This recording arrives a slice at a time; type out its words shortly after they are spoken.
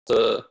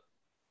the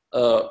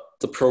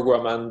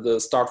program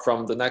and start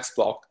from the next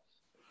block.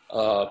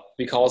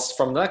 Because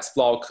from the next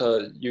block,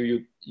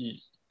 you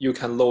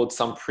can load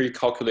some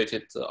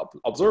pre-calculated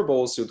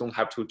observables. You don't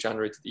have to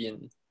generate it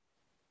in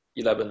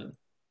the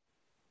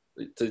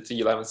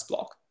 11th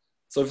block.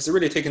 So if it's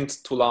really taking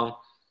too long,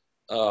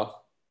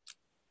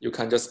 you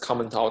can just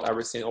comment out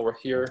everything over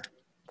here.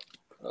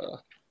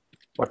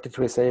 What did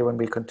we say when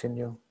we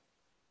continue?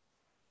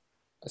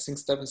 I think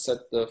Stephen said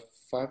the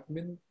 5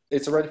 minutes.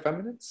 It's already 5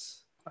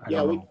 minutes?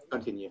 Yeah, we can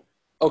continue.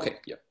 Okay,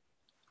 yeah.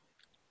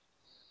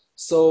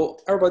 So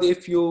everybody,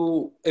 if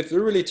you're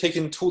really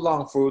taking too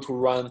long for you to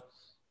run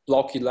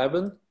block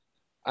 11,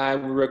 I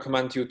would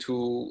recommend you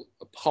to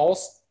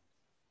pause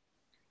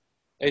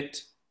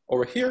it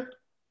over here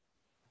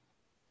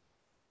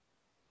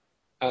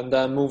and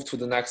then move to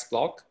the next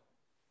block.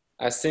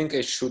 I think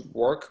it should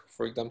work.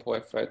 For example,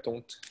 if I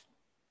don't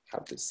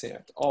have this thing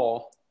at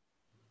all.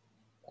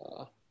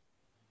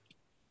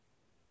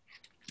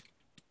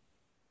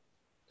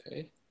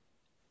 Okay.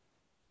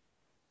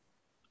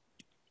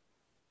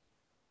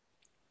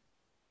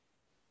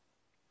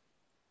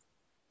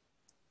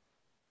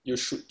 You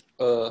should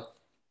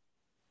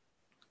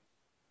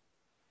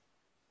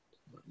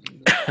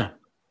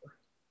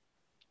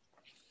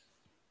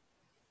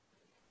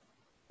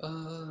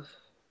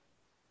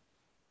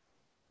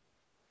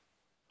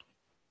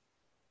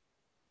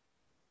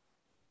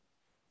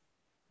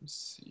let's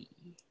see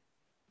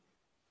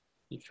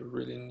if you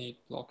really need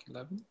block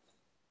 11.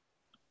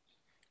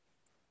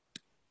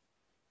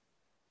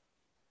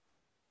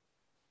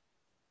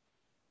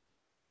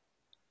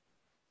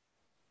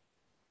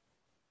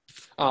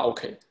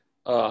 Okay.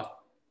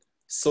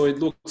 So it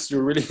looks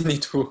you really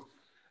need to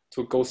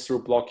go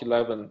through block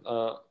 11.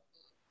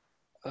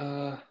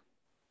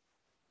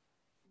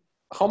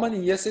 How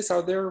many yeses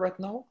are there right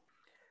now?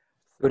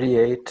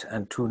 38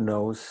 and 2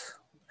 no's,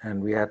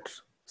 and we had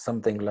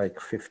something like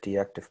 50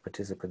 active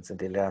participants in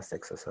the last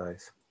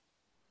exercise.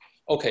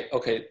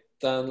 Okay,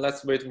 then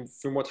let's wait a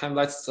few more time.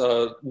 Let's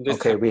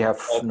okay, we have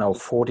now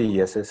 40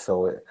 yeses,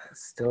 so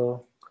it's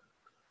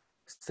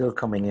still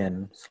coming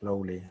in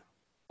slowly.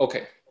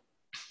 Okay.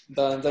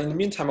 Then in the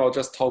meantime, I'll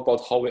just talk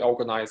about how we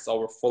organize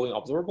our following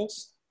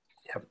observables.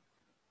 Yep.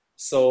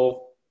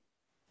 So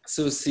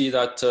you see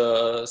that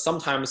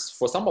sometimes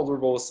for some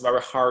observables, it's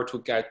very hard to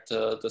get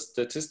the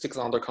statistics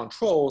under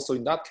control. So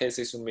in that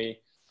case, you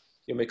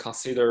may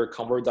consider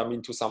convert them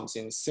into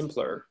something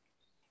simpler.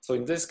 So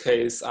in this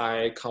case,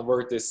 I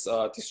convert this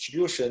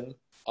distribution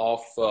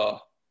of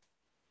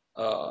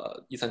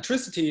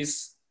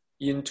eccentricities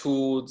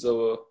into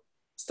the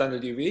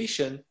standard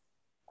deviation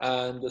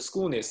and the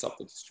skewness of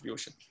the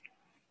distribution.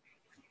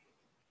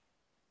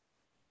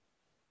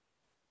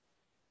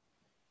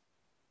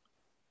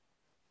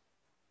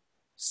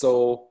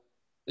 So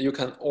you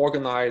can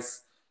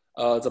organize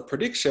the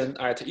prediction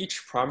at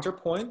each parameter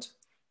point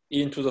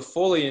into the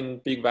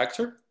following big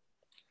vector.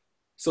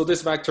 So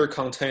this vector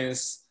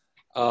contains,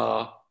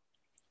 the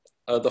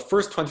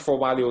first 24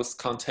 values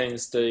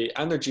contains the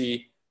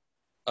energy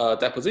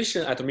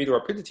deposition at the middle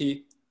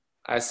rapidity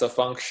as a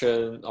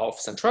function of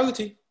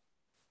centrality.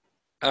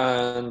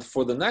 And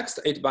for the next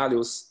 8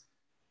 values,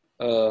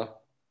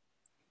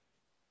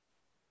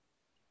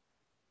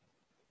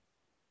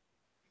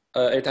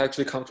 it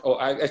actually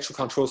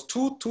controls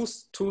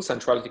two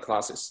centrality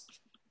classes.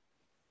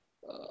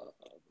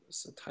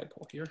 There's a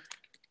typo here.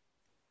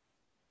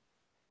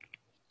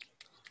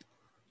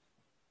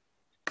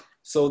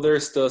 So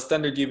there's the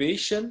standard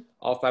deviation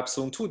of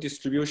epsilon 2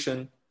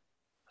 distribution,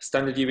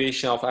 standard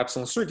deviation of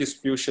epsilon 3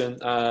 distribution,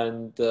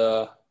 and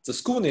the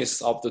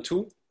skewness of the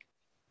two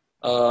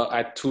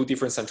at 2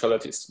 different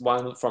centralities,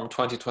 one from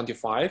 20 to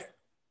 25,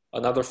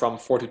 another from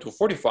 40 to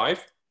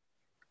 45.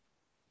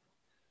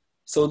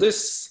 So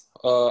this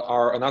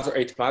are another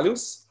 8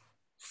 values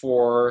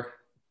for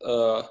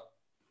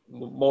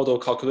model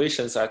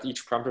calculations at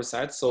each parameter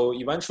set. So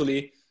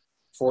eventually,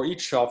 for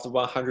each of the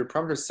 100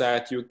 parameter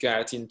set, you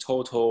get in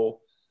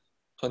total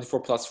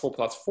 24 plus 4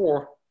 plus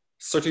 4,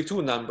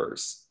 32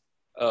 numbers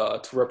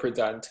to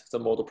represent the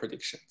model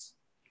predictions.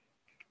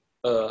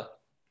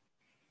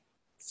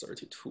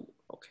 32,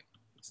 okay.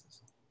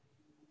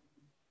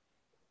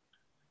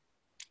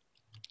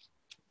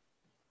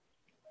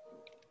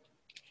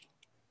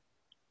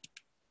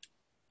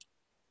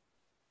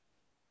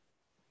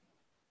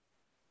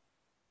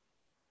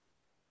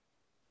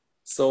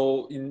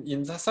 So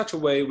in such a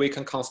way, we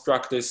can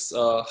construct this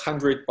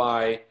 100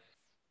 by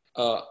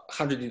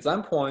 100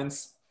 design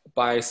points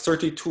by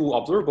 32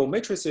 observable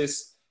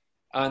matrices.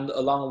 And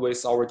along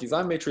with our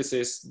design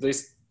matrices,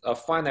 this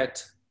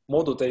finite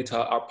model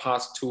data are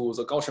passed to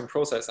the Gaussian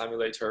process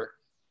emulator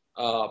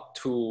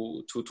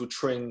to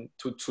train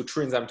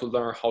them to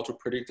learn how to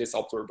predict these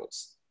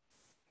observables.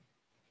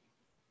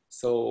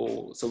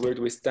 So where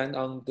do we stand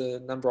on the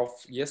number of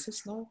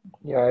yeses now?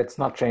 Yeah, it's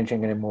not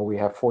changing anymore. We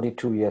have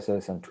 42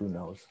 yeses and 2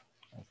 nos.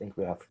 I think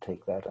we have to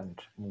take that and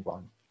move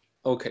on.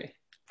 Okay.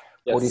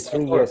 Yes,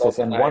 43 yeses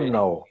and 1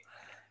 no.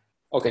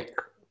 Okay.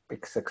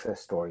 Big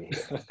success story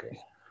here. Okay.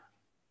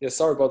 Yeah,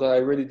 sorry about that. I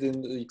really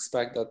didn't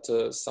expect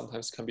that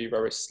sometimes can be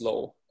very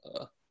slow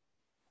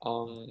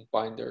on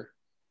Binder,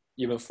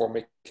 even for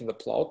making the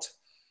plot.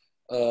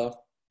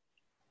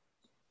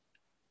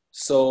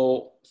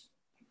 So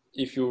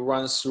if you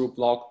run through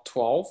block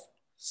 12,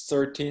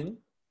 13,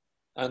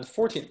 and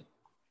 14.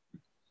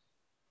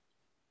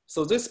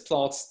 So this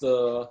plots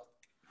the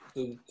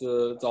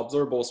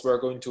observables we're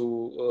going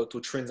to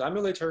train the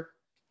emulator.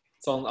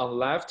 So on the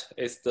left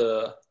is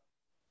the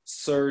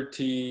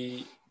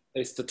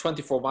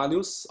 24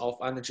 values of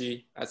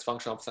energy as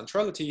function of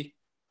centrality.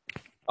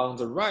 On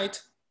the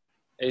right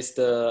is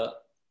the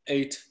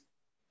 8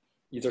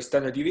 either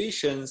standard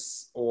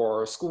deviations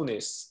or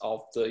skewness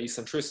of the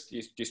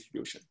eccentricity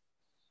distribution.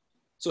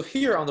 So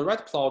here on the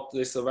right plot,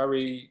 there's a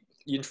very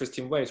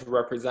interesting way to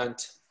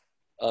represent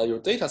your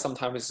data.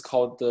 Sometimes it's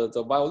called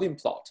the violin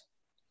plot.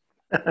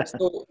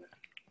 So,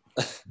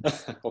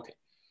 okay.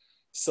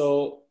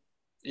 So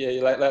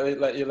yeah,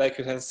 like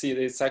you can see,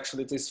 it's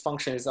actually, this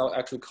function is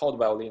actually called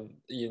violin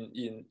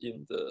in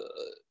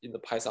the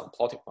Python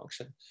plotting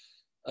function.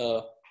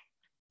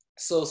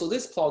 So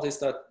this plot is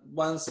that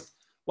when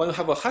you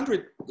have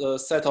 100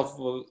 set of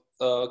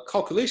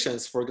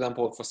calculations, for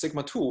example, for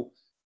sigma 2,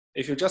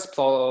 if you just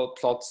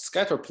plot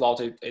scatter plot,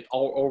 it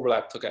all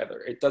overlap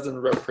together. It doesn't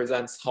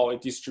represent how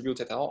it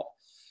distributed at all.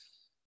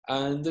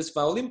 And this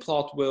violin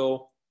plot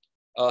will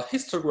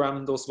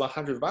histogram those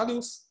 100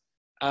 values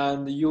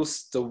and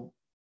use the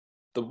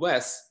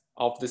width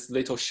of this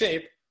little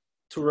shape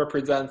to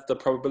represent the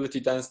probability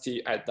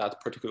density at that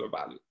particular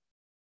value.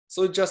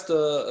 So it's just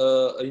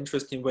an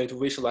interesting way to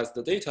visualize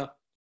the data.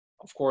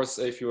 Of course,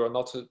 if you are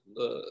not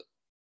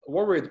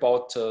worried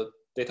about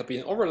data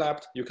being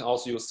overlapped, you can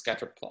also use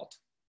scatter plot.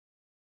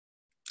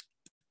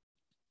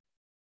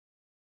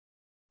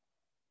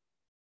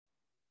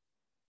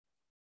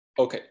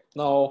 Okay,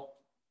 now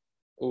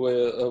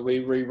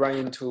we run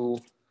into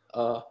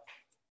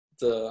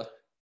the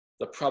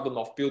problem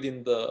of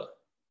building the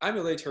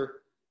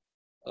emulator.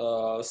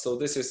 So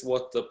this is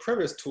what the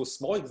previous two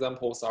small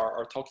examples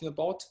are talking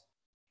about.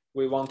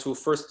 We want to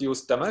first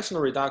use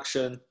dimensional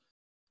reduction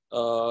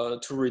to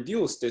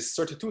reduce this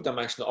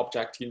 32-dimensional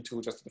object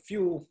into just a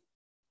few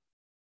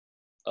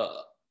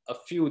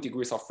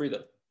degrees of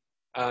freedom,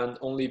 and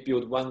only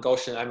build one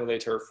Gaussian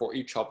emulator for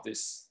each of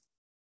these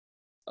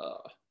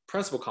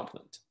principal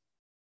component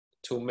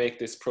to make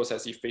this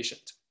process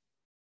efficient.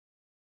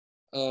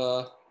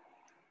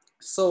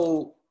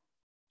 So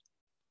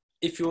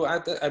if you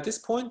at this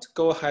point,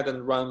 go ahead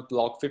and run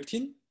block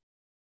 15,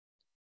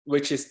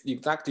 which is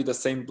exactly the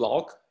same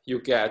block you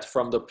get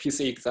from the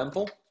PC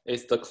example.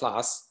 It's the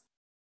class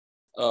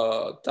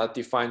that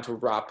defined to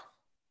wrap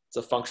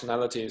the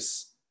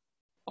functionalities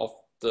of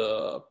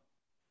the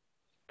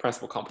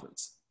principal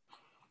components.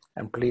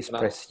 And please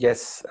press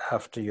yes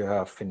after you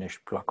have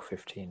finished block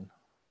 15.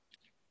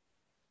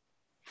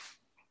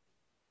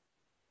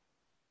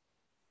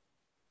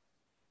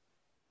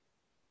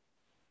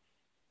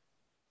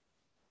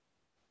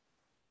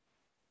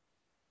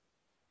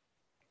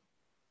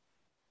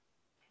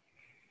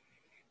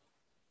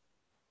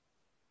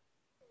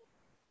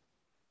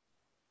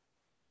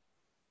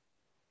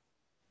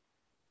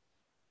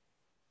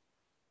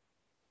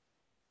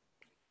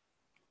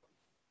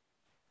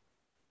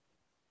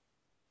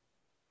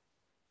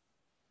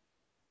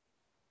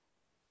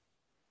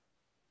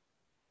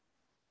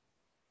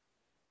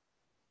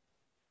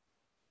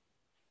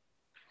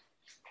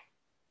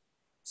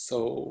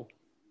 So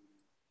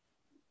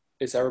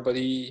is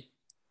everybody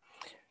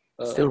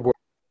still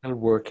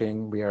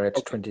working? We are at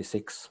okay.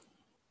 26.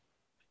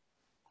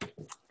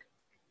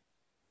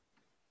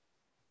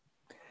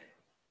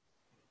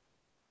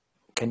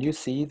 Can you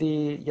see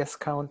the yes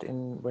count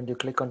when you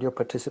click on your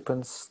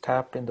participants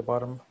tab in the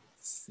bottom?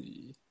 Let's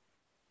see.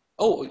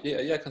 Oh,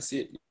 yeah, I can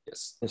see it,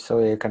 yes. So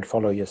you can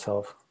follow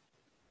yourself.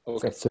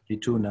 Okay. So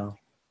 32 now.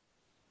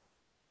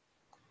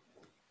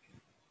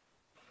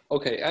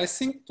 Okay, I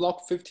think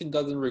block 15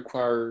 doesn't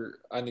require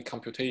any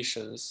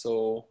computation,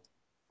 so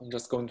I'm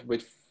just going to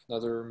wait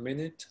another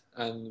minute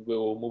and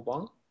we'll move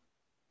on.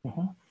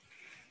 Mm-hmm.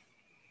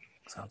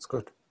 Sounds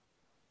good.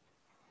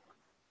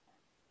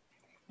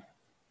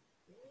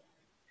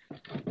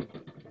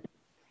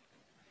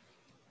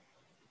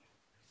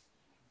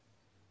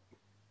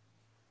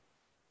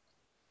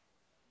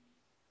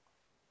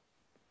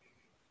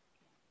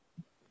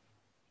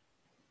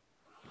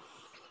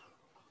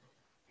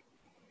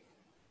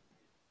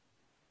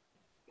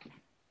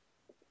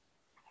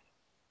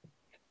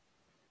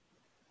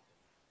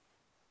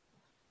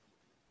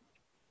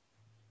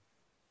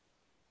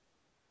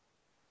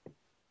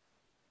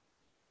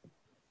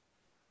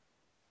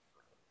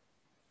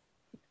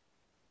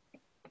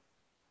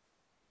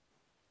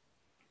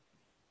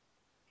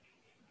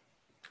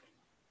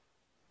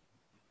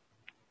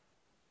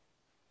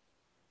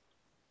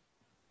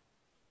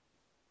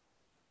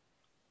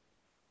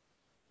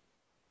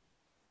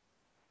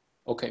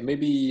 Okay,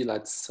 maybe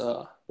let's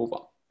move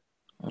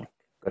on.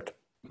 Good.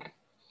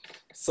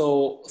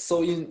 So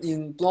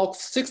in block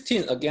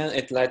 16, again,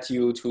 it led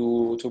you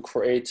to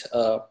create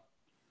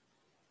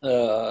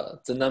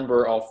the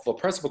number of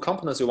principal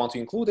components you want to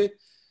include it.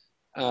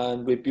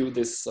 And we build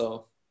this,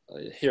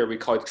 here we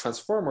call it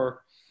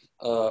transformer.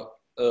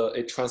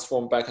 It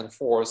transforms back and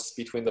forth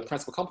between the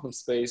principal component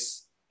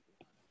space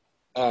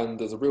and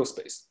the real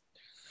space.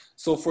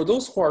 So for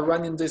those who are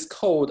running this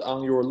code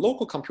on your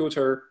local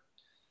computer,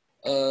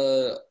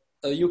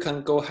 you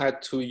can go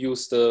ahead to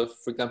use for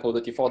example,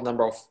 the default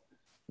number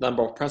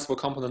of principal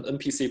component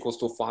NPC equals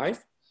to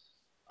 5.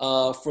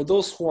 For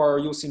those who are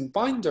using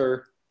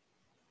Binder,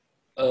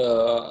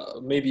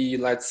 maybe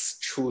let's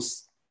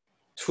choose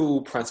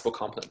 2 principal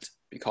component,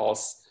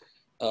 because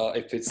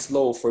if it's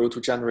slow for you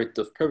to generate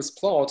the previous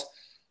plot,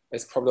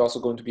 it's probably also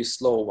going to be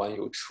slow when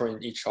you train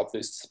each of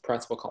these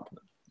principal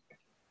component.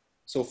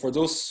 So for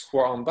those who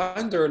are on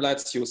Binder,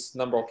 let's use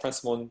number of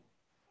principal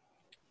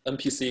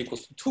NPC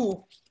equals to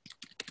 2.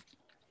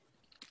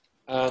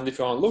 And if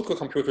you're on a local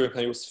computer, you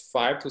can use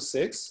 5 to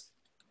 6.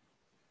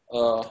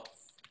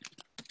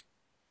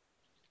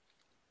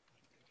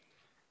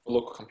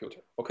 Local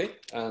computer, okay?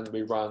 And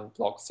we run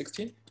block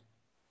 16.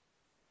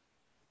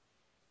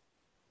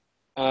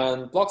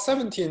 And block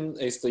 17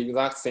 is the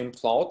exact same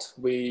plot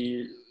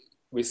we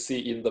see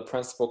in the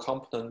principal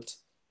component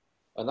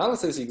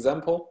analysis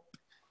example.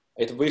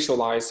 It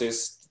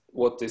visualizes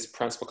what this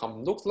principal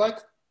component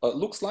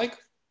looks like.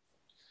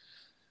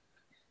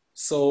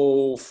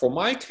 So for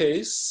my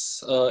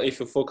case, if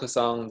you focus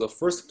on the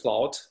first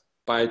plot,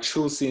 by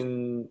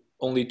choosing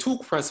only 2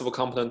 principal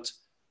components,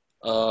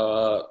 we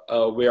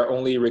are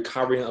only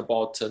recovering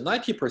about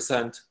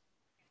 90%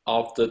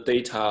 of the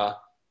data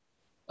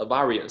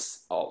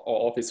variance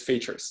of its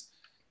features.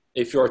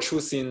 If you are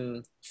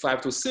choosing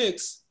 5 to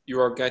 6, you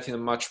are getting a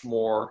much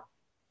more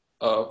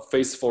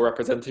faithful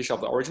representation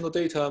of the original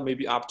data,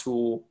 maybe up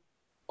to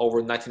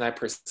over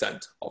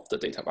 99% of the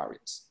data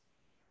variance.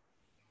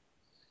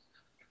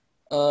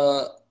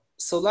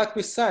 So like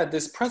we said,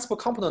 this principal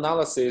component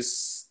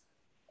analysis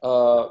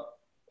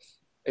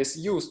is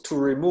used to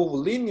remove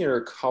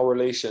linear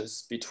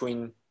correlations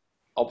between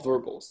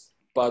observables,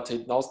 but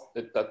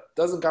that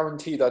doesn't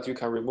guarantee that you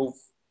can remove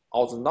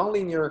all the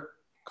nonlinear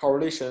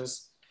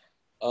correlations.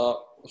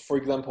 For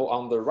example,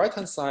 on the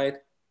right-hand side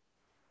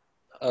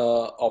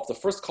of the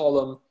first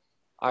column,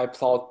 I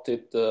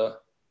plotted the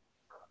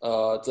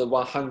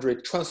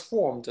 100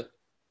 transformed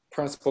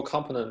principal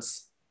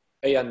components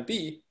A and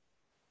B.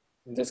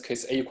 In this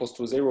case, A equals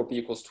to 0, B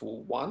equals to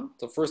 1,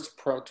 the first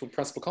 2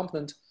 principal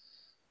component.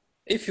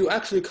 If you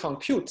actually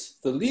compute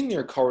the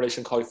linear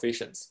correlation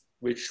coefficients,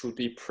 which should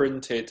be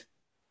printed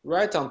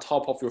right on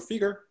top of your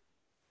figure,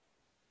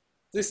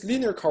 this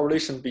linear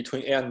correlation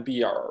between A and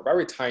B are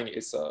very tiny.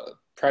 It's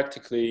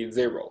practically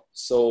 0.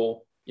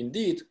 So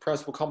indeed,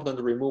 principal component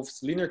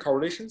removes linear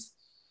correlations,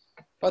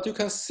 but you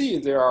can see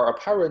there are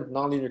apparent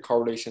nonlinear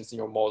correlations in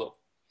your model.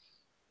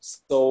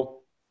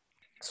 So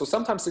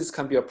sometimes this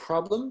can be a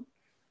problem.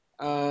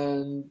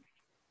 And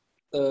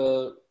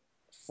for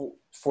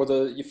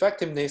the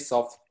effectiveness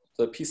of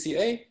the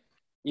PCA,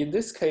 in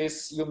this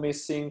case, you may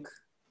think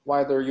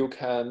whether you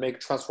can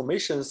make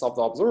transformations of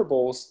the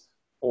observables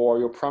or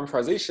your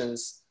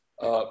parameterizations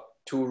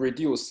to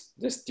reduce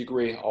this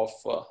degree of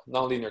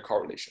nonlinear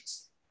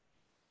correlations.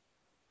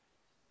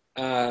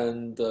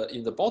 And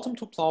in the bottom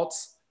 2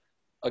 plots,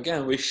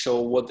 again, we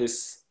show what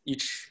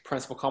each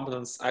principal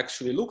components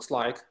actually looks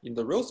like in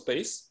the real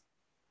space.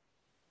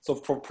 So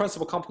for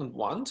principal component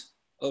 1,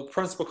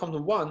 principal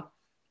component 1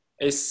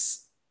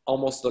 is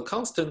almost a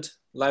constant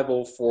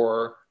level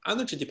for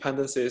energy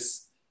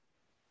dependencies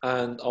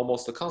and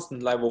almost a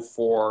constant level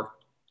for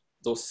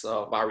those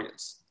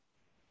variance,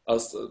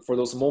 for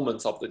those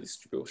moments of the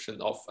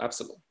distribution of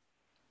epsilon.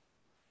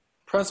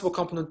 Principal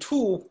component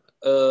 2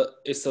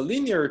 is a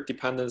linear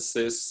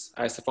dependencies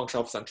as a function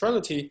of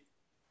centrality.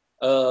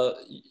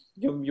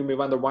 You may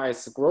wonder why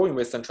it's growing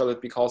with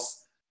centrality,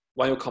 because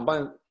when you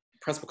combine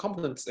principal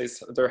components,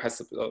 there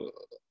has an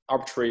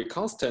arbitrary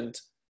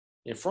constant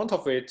in front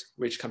of it,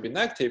 which can be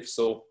negative.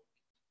 So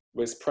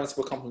with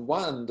principal component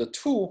 1 and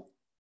 2,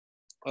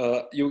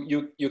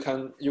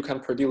 you can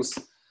produce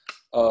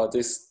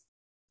this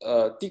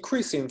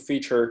decreasing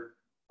feature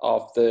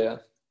of the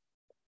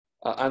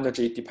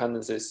energy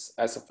dependencies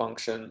as a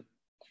function,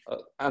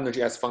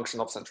 energy as a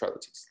function of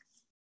centralities.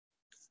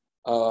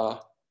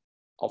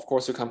 Of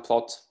course, you can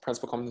plot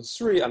principal component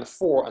 3 and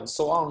 4 and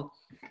so on.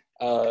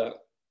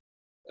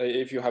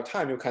 If you have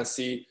time, you can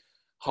see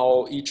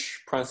how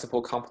each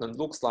principal component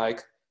looks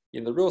like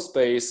in the real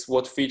space,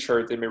 what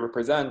feature they may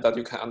represent that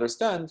you can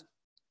understand.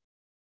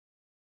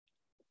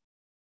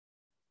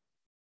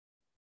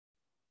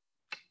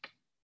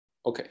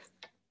 Okay.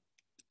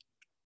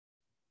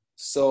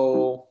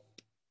 So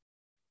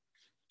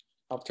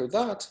after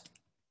that,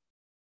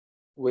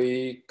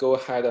 we go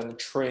ahead and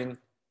train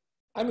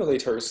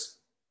emulators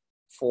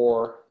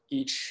for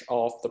each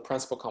of the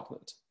principal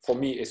component. For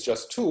me, it's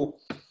just 2.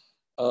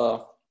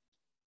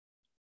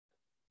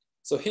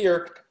 So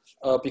here,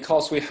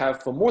 because we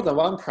have more than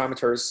 1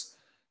 parameters,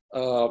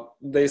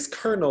 this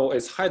kernel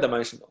is high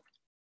dimensional.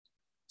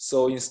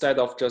 So instead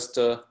of just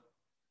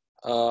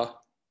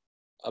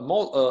a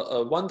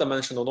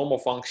one-dimensional normal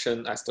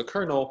function as the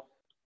kernel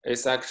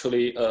is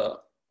actually a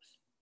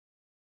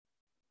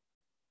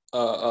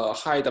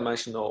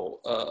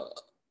high-dimensional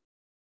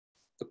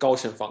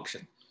Gaussian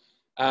function.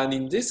 And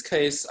in this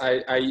case,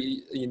 I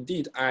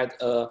indeed add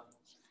a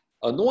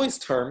noise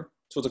term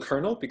to the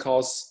kernel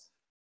because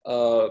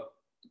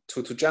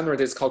to generate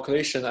this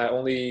calculation, I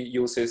only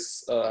use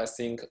this, I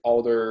think,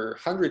 order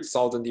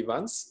 100,000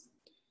 events,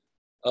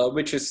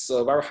 which is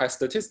very high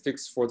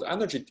statistics for the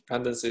energy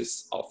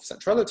dependencies of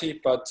centrality,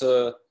 but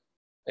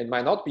it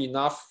might not be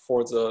enough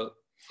for the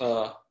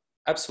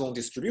epsilon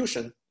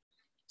distribution.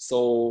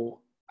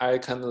 So I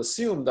can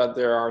assume that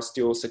there are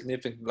still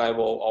significant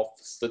level of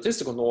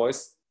statistical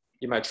noise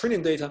in my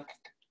training data.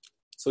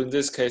 So in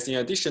this case, in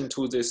addition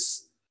to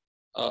this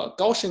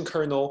Gaussian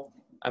kernel,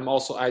 I'm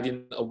also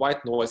adding a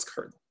white noise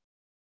kernel.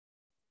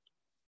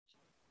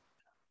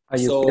 Are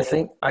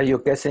you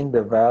guessing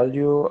the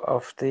value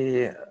of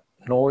the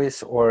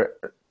noise, or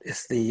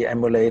is the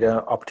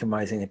emulator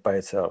optimizing it by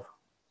itself?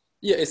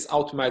 Yeah, it's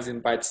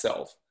optimizing by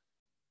itself.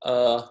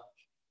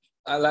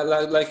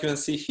 Like you can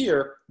see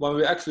here, when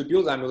we actually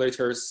build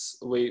emulators,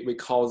 we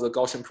call the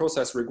Gaussian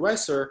process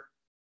regressor,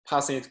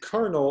 passing it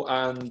kernel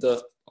and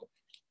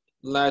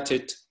let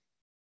it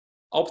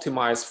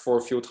optimize for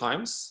a few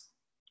times.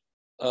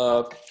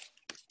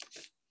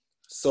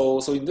 So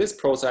in this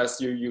process,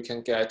 you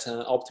can get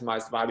an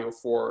optimized value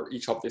for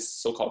each of these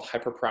so-called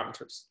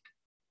hyperparameters.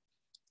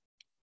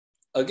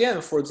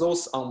 Again, for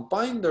those on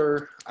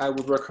binder, I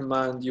would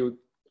recommend you,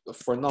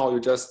 for now, you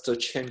just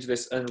change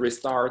this n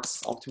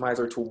restarts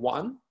optimizer to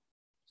 1,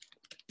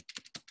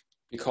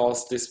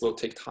 because this will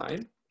take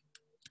time.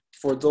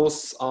 For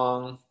those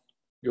on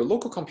your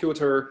local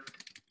computer,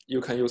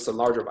 you can use a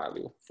larger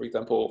value, for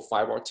example,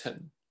 5 or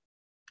 10.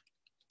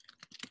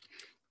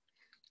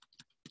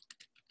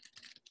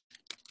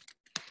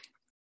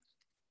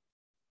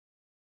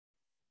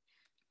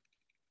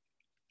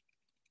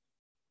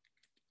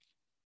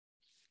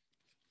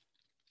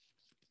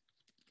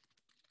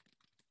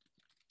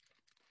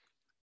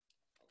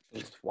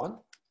 Just 1.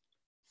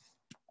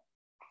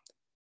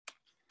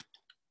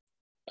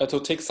 It will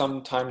take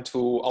some time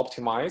to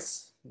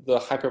optimize the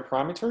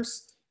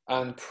hyperparameters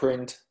and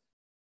print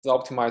the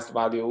optimized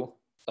value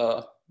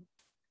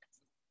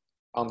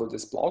under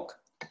this block.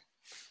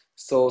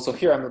 So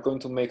here I'm going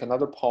to make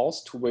another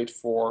pause to wait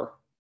for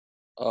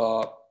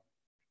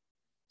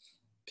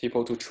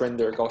people to train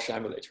their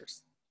Gaussian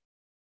emulators.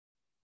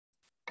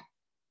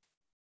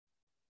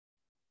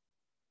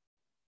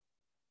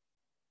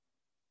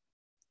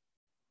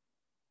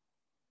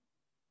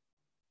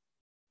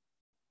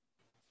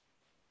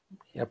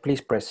 Yeah,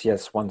 please press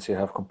yes once you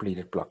have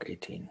completed block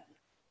 18.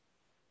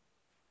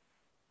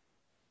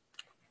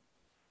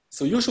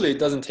 So usually it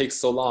doesn't take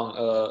so long.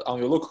 On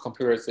your local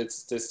computers,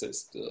 this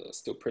is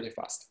still pretty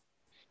fast.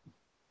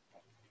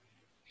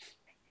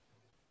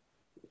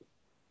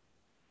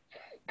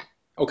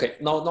 Okay,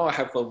 now I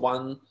have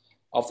one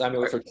of the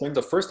emulator trained.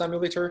 The first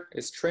emulator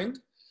is trained.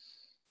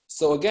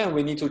 So again,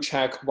 we need to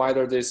check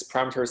whether these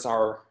parameters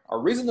are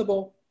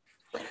reasonable.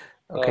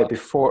 Okay,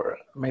 before,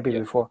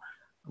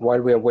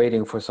 while we are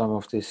waiting for some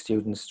of the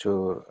students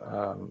to,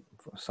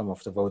 some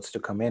of the votes to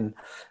come in,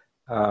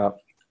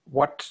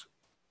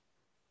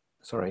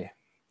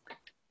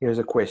 here's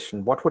a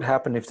question. What would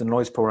happen if the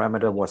noise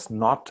parameter was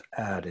not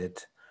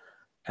added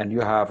and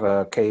you have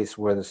a case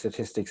where the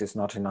statistics is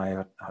not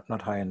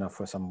high enough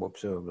for some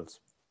observables?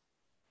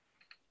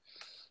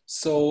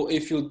 So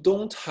if you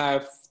don't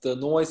have the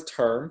noise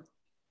term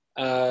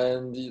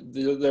and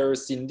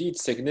there's indeed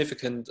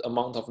significant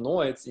amount of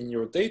noise in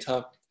your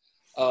data,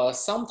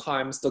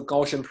 sometimes the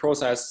Gaussian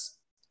process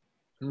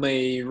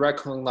may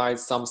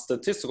recognize some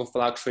statistical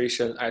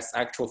fluctuation as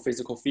actual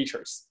physical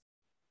features.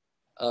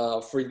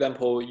 For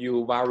example,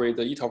 you vary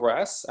the eta over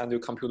S and you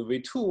compute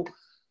V2.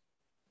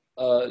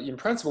 In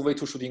principle,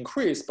 V2 should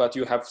increase, but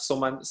you have so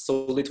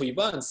little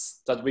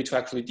events that V2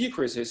 actually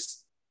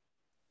decreases.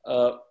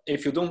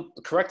 If you don't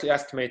correctly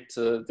estimate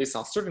this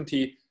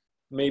uncertainty,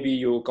 maybe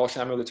your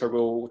Gaussian emulator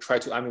will try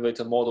to emulate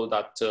a model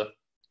that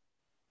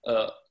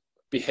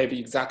behave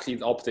exactly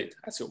the opposite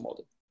as your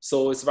model.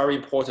 So it's very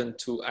important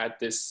to add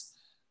this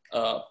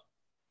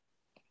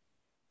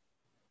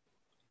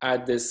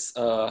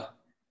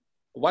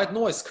white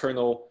noise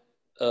kernel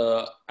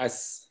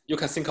as you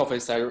can think of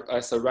it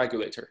as a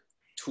regulator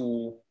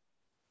to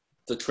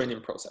the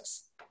training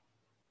process.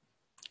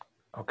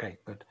 Okay,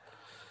 good.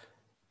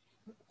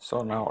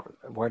 So now,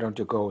 why don't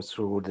you go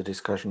through the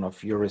discussion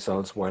of your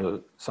results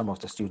while some of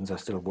the students are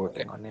still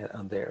working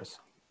on theirs?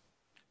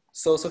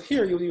 So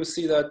here you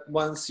see that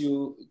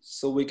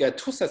we get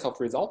two sets of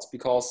results,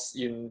 because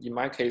in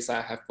my case,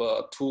 I have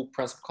two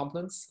principal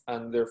components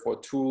and therefore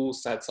two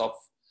sets of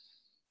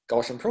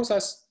Gaussian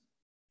process.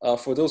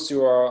 For those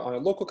who are on a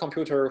local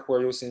computer who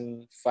are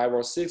using 5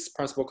 or 6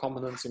 principal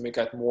components, you may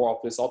get more of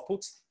these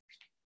outputs.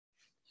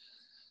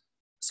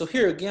 So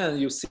here again,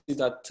 you see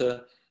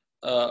that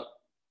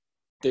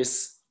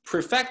this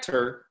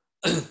prefactor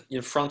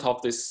in front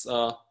of this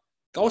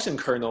Gaussian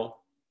kernel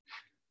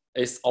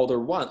is order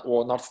 1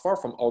 or not far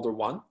from order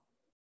 1,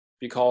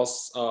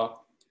 because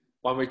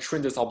when we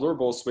train these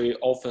observables, we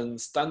often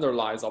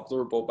standardize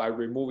observable by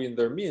removing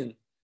their mean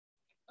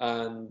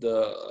and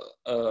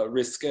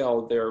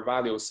rescale their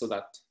values so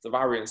that the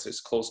variance is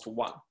close to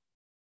 1.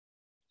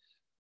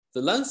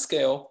 The length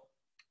scale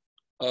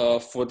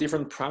for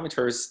different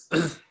parameters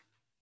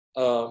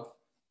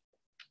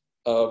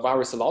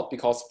varies a lot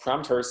because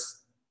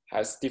parameters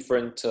has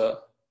different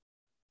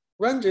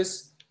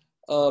ranges,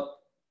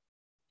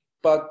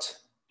 but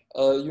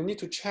you need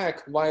to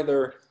check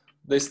whether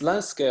this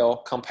length scale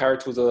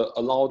compared to the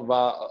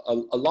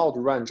allowed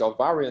range of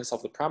variance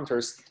of the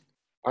parameters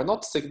are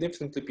not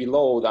significantly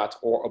below that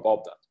or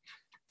above that.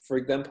 For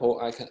example,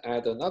 I can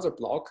add another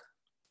block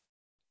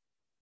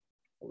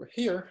over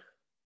here.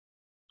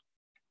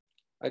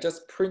 I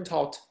just print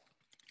out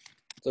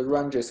the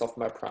ranges of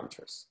my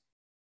parameters.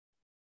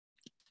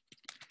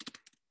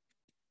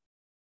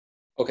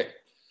 Okay,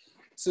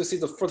 so you see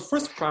for the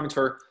first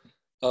parameter,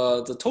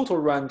 the total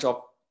range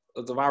of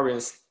the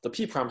variance, the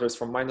p parameters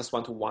from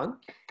 -1 to 1.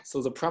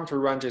 So the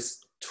parameter range is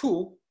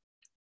 2.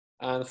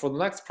 And for the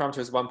next parameter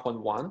is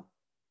 1.1,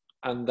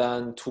 and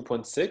then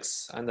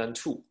 2.6, and then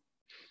 2.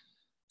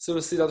 So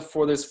you see that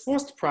for this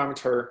first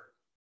parameter,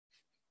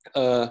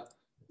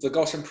 the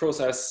Gaussian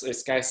process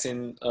is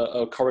guessing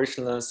a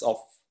correlation length of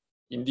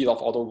indeed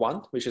of order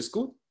 1, which is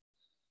good.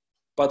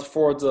 But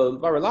for the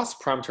very last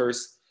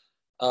parameters,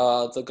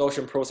 the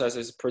Gaussian process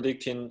is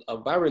predicting a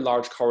very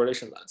large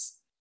correlation length,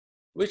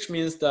 which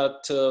means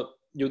that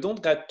you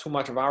don't get too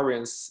much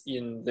variance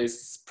in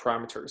these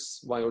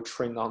parameters when you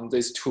train on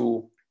these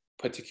two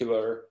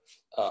particular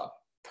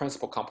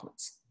principal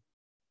components.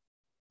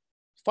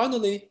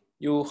 Finally,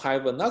 you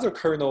have another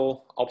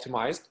kernel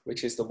optimized,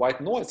 which is the white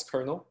noise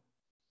kernel.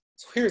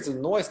 So here's the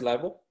noise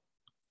level.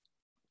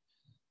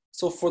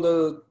 So for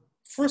the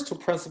first two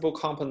principal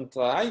components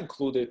that I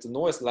included, the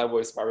noise level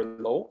is very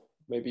low.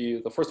 Maybe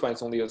the first one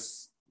is only a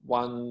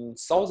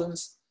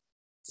 1,000th.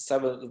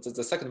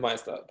 The second one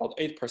is about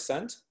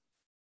 8%.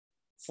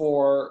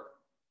 For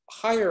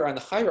higher and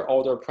higher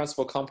order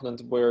principal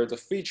component where the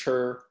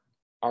feature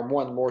are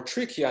more and more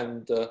tricky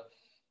and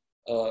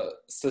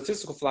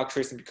statistical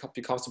fluctuation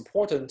becomes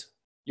important,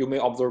 you may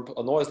observe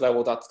a noise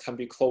level that can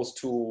be close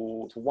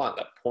to 1,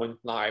 like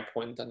 0.9,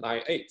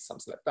 0.98,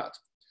 something like that.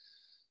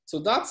 So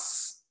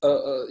that's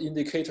an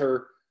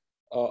indicator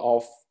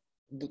of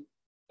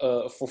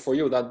for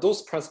you that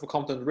those principal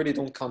components really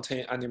don't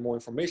contain any more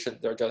information.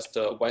 They're just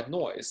white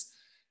noise.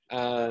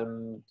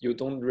 And you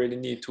don't really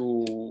need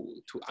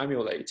to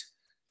emulate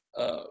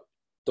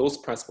those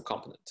principal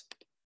components.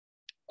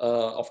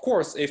 Of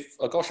course, if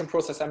a Gaussian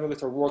process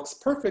emulator works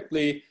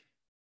perfectly,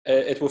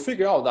 it will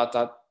figure out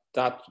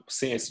that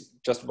thing is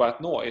just white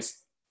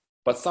noise.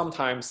 But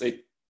sometimes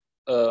it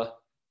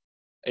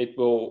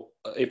will,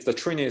 if the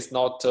training is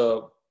not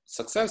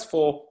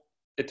successful,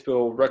 it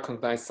will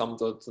recognize some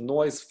of the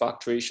noise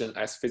fluctuation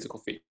as physical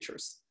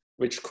features,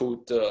 which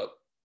could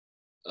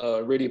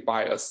really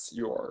bias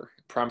your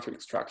parameter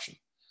extraction.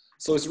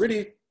 So it's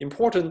really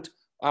important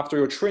after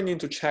your training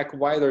to check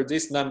whether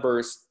these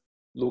numbers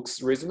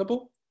looks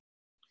reasonable.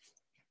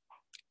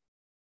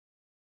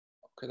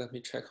 Okay, let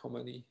me check how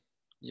many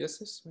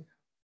yeses we have.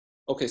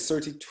 Okay,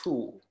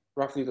 32,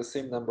 roughly the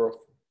same number of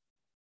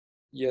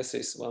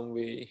yeses when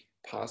we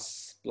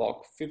pass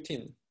block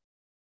 15.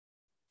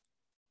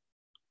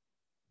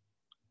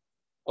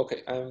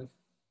 Okay, I'm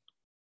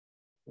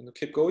going to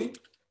keep going.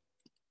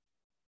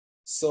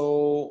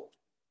 So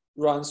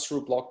run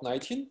through block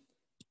 19.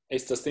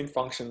 It's the same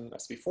function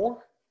as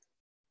before.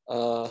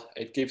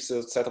 It gives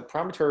a set of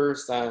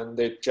parameters and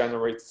it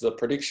generates the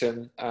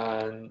prediction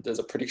and there's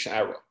a prediction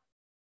error.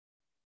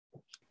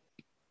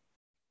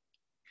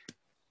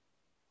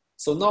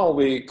 So now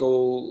we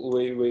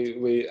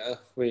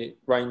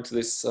run into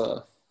this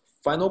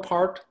final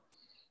part.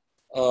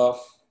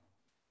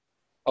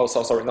 Oh,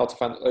 sorry, not the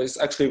final. It's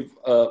actually,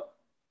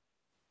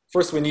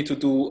 first we need to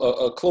do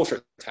a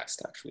closure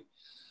test actually.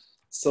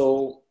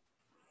 So,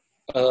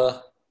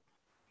 oh,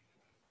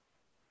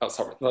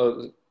 sorry,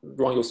 no,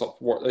 wrong use of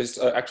word. It's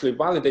actually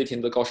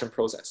validating the Gaussian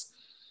process.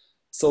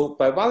 So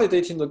by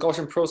validating the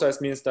Gaussian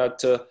process means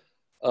that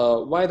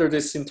whether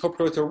this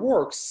interpreter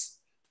works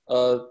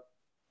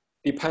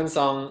depends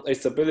on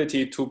its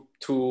ability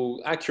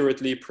to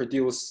accurately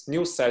produce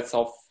new sets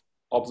of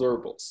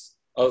observables.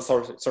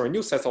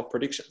 New sets of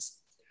predictions.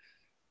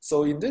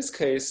 So in this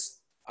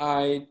case,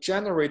 I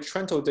generate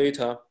Trento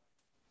data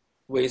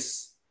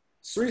with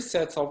 3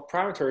 sets of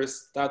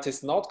parameters that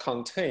is not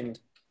contained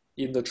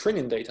in the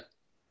training data.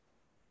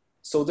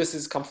 So this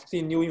is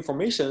completely new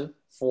information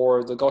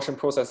for the Gaussian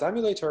process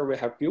emulator we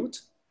have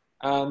built.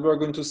 And we're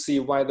going to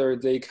see whether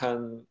they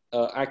can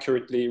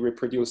accurately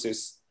reproduce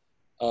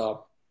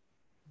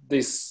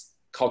these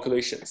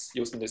calculations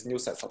using these new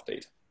sets of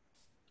data.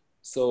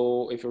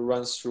 So if you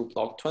run through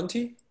block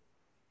 20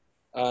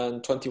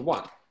 and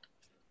 21.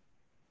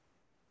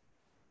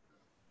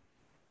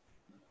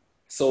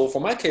 So for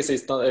my case,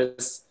 it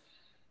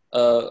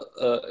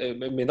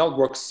may not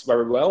work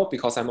very well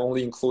because I'm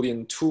only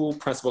including 2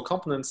 principal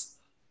components.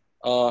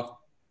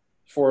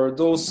 For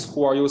those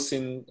who are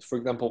using, for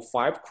example,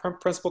 5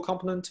 principal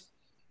component,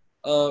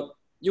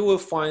 you will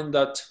find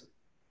that,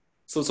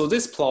 so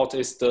this plot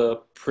is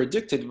the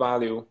predicted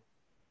value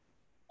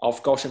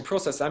of Gaussian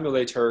process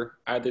emulator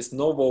at this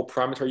novel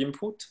parameter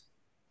input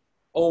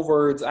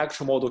over the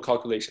actual model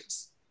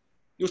calculations.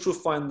 You should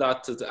find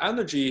that the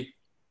energy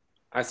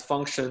as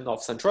function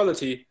of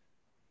centrality,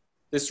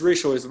 this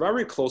ratio is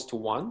very close to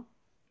 1.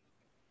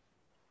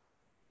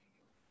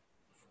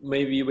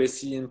 Maybe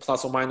within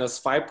plus or minus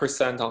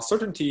 5%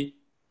 uncertainty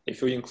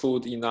if you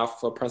include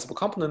enough principal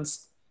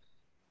components.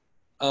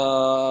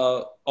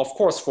 Of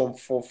course, for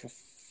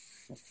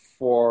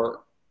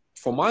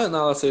my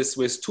analysis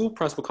with 2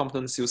 principal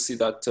components, you see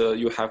that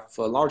you have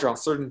a larger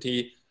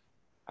uncertainty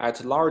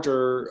at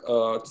larger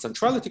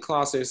centrality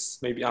classes,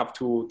 maybe up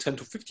to 10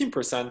 to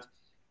 15%.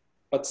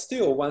 But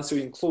still, once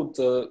you include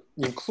the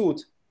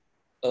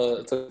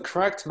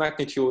correct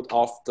magnitude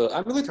of the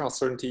emulator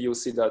uncertainty, you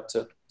see that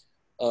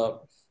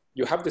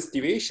you have this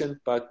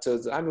deviation, but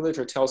the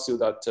emulator tells you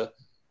that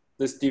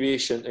this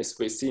deviation is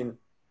within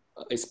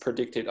its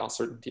predicted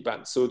uncertainty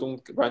band, so you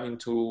don't run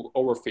into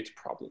overfit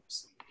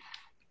problems.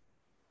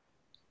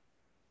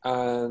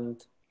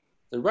 And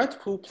the red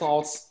pool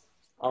plots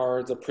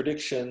are the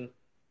prediction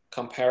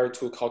compared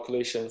to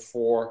calculation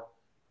for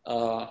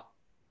the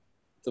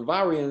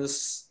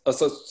variance,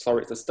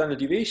 the standard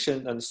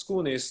deviation and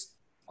skewness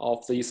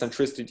of the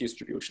eccentricity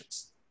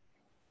distributions.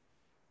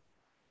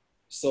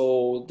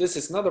 So this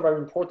is not a very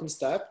important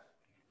step.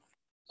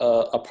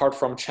 Apart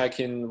from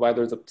checking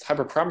whether the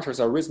hyperparameters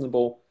are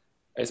reasonable,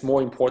 it's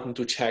more important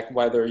to check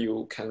whether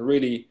you can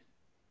really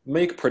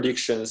make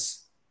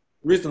predictions,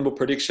 reasonable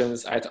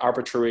predictions at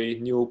arbitrary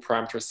new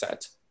parameter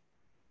set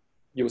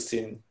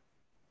using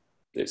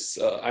this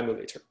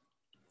emulator.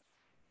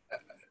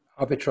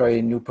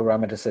 Arbitrary new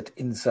parameter set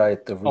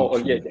inside the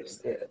region,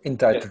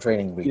 inside the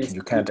training region.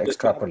 You can't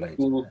extrapolate.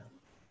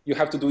 You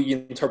have to do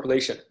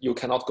interpolation. You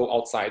cannot go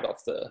outside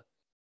of the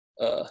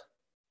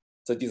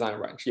design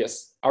range.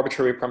 Yes,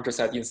 arbitrary parameter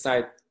set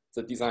inside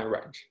the design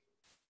range.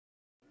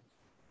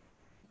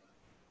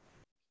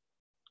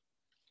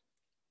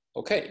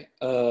 Okay,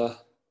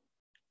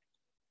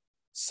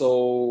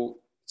 so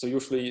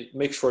usually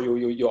make sure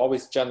you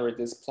always generate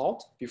this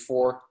plot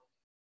before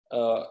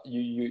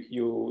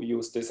you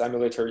use this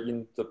emulator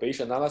in the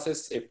Bayesian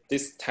analysis. If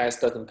this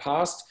test doesn't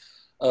pass,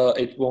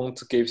 it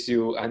won't give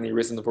you any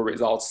reasonable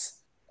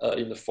results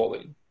in the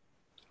following.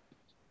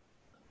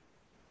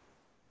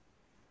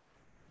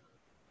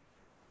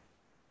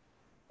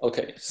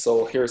 Okay,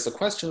 so here's a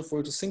question for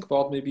you to think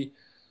about maybe.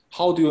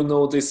 How do you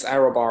know these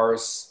error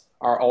bars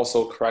are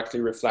also correctly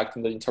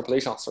reflecting the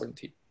interpolation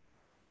uncertainty?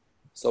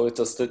 So it's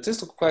a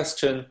statistical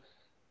question.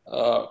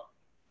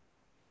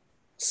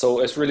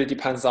 So it really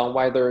depends on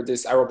whether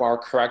this error bar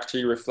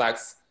correctly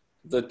reflects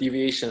the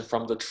deviation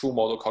from the true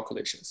model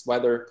calculations,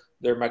 whether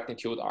their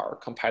magnitude are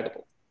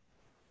compatible.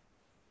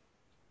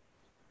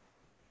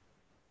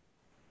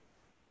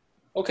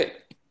 Okay.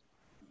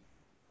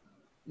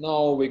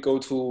 Now we go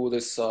to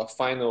this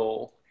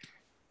final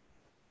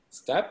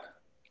step,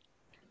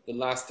 the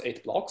last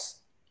 8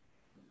 blocks.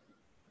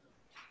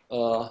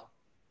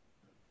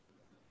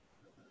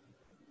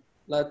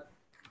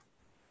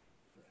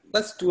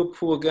 Let's do a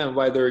pool again,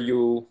 whether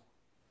you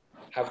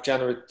have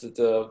generated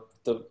the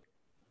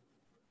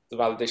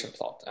validation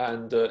plot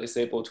and is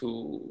able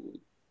to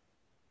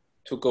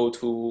go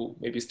to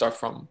maybe start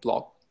from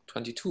block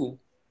 22.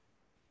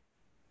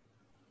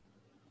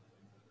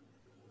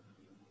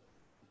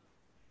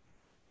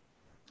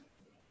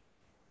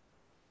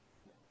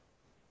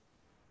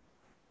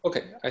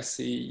 Okay, I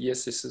see,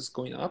 yes, this is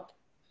going up.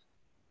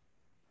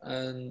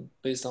 And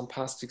based on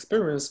past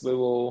experience, we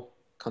will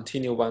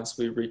continue once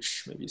we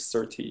reach maybe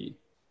 30.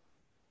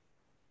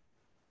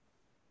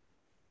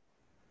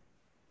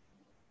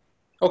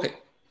 Okay,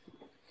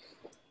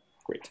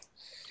 great.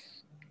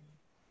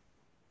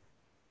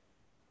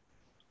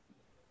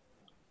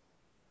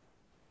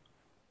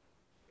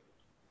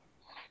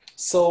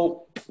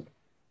 So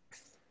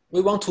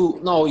we want to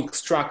now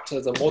extract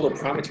the model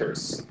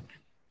parameters.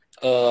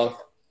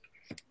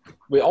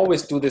 We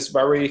always do this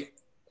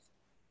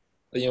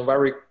in a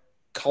very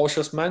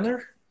cautious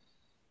manner.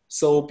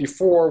 So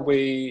before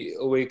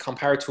we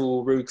compare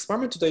to real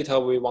experimental data,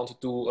 we want to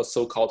do a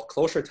so-called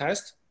closure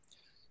test.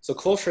 So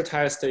closure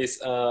test is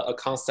a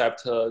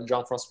concept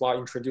Jean-Francois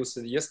introduced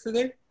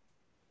yesterday.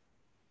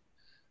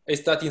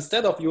 Is that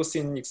instead of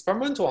using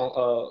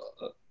experimental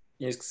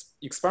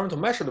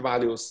measured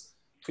values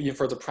to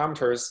infer the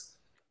parameters,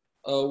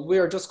 we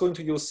are just going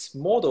to use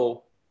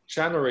model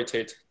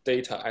generated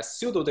data as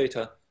pseudo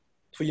data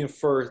to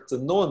infer the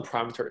known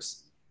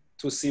parameters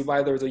to see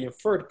whether the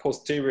inferred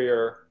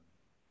posterior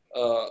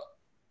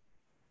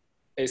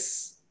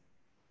is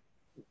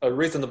a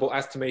reasonable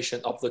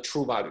estimation of the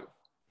true value.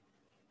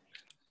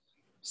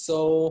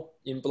 So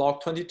in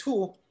block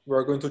 22,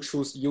 we're going to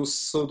use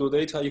pseudo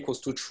data equals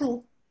to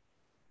true.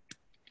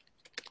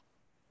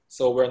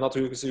 So we're not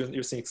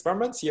using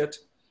experiments yet.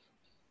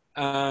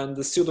 and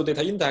the pseudo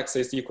data index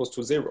is equals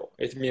to 0.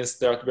 It means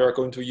that we are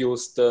going to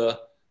use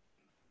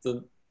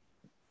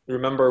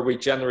remember we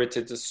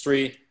generated the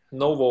 3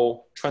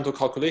 novel Trento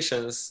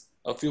calculations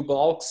a few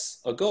blocks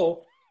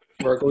ago.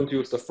 We're going to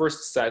use the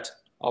first set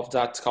of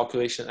that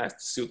calculation as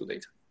pseudo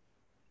data.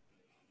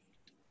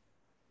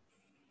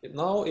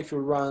 Now, if you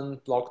run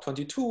block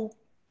 22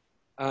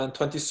 and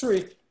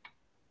 23,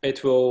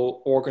 it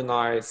will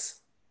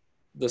organize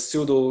the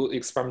pseudo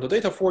experimental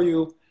data for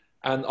you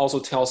and also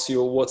tells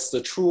you what's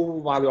the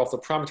true value of the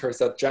parameters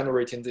that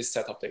generate in this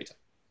set of data.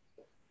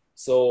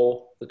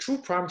 So the true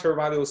parameter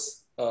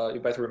values, you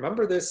better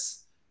remember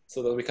this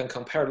so that we can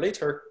compare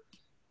later,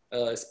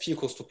 is p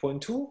equals to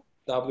 0.2,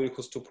 w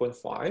equals to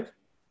 0.5.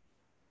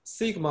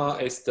 Sigma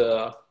is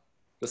the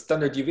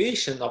standard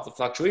deviation of the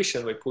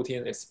fluctuation we put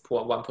in is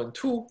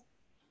 1.2.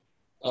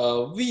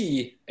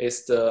 V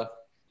is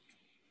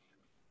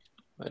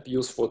might be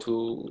useful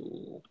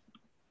to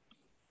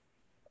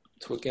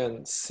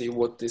again see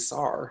what these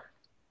are.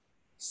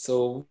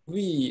 So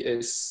V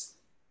is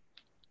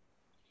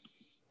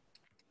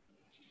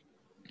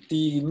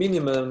the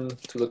minimum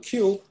to the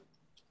cube.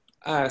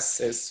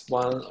 S is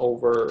 1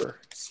 over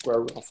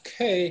square root of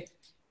k.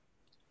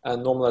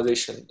 And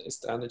normalization is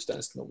the energy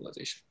density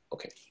normalization.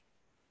 Okay.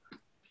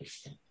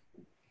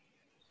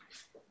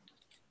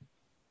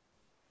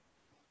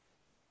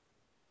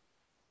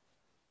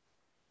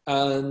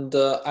 And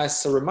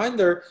as a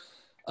reminder,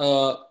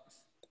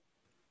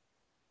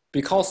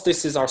 because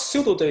this is our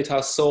pseudo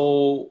data,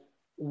 so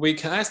we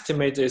can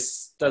estimate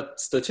that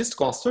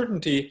statistical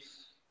uncertainty,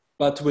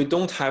 but we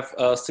don't have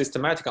a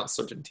systematic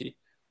uncertainty.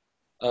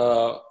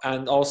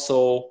 And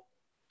also,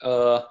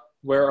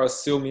 we're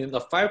assuming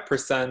a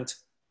 5%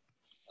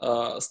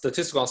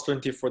 statistical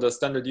uncertainty for the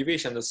standard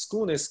deviation, the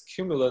skewness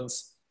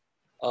cumulants.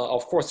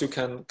 Of course, you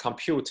can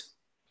compute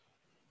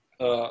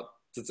the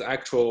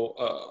actual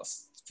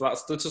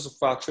statistical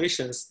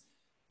fluctuations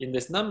in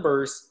these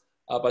numbers,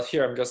 but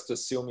here I'm just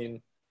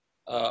assuming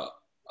a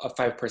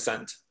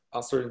 5%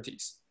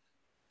 uncertainties.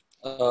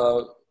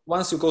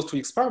 Once you go to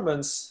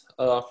experiments,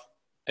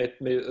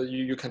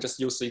 you can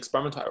just use the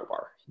experimental error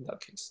bar in that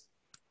case.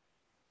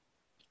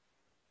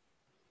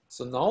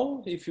 So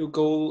now if you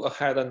go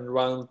ahead and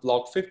run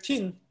block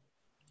 15,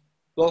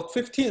 block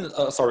 25,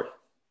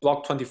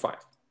 block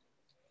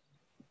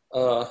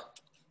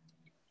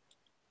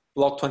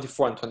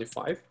 24 and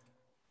 25.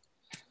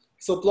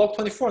 So block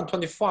 24 and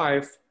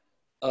 25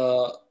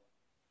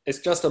 is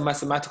just a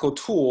mathematical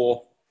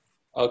tool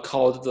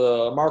called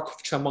the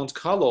Markov-Chain Monte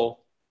Carlo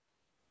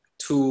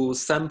to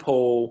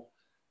sample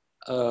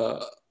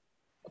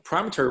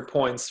parameter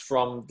points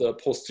from the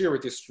posterior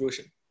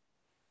distribution.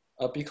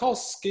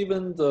 Because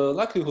given the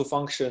likelihood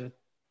function,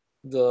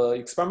 the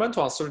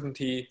experimental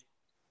uncertainty,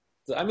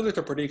 the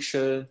emulator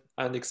prediction,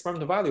 and the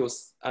experimental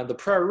values, and the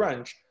prior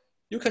range,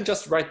 you can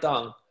just write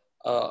down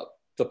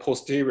the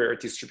posterior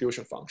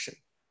distribution function.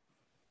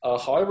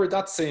 However,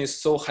 that thing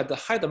is so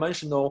high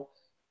dimensional,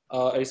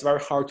 it's very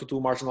hard to do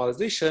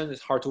marginalization,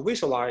 it's hard to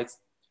visualize.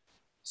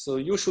 So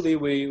usually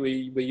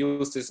we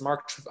use this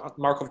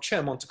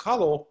Markov-Chain Monte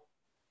Carlo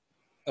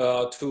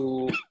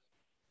to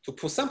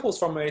pull samples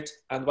from it,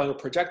 and when you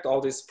project all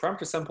these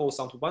parameter samples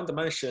onto one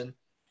dimension,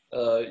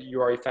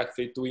 you are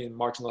effectively doing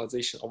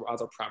marginalization over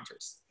other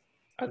parameters.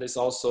 And it's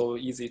also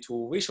easy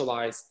to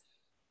visualize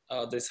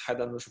this high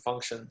dimensional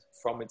function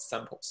from its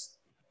samples.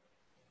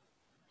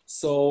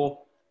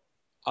 So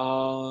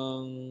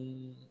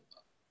in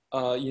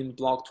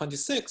block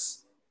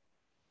 26,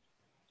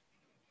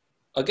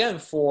 again,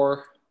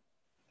 for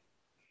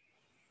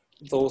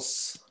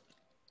those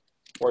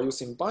who are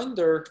using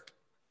Binder,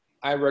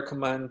 I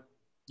recommend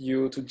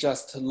you to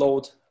just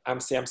load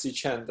MC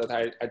chain that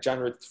I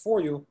generated for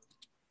you.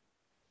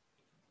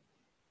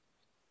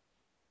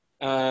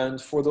 And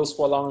for those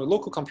who are on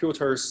local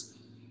computers,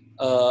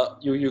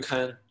 you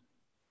can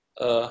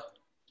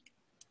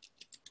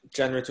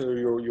generate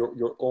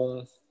your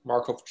own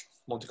Markov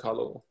Monte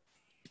Carlo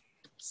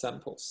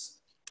samples.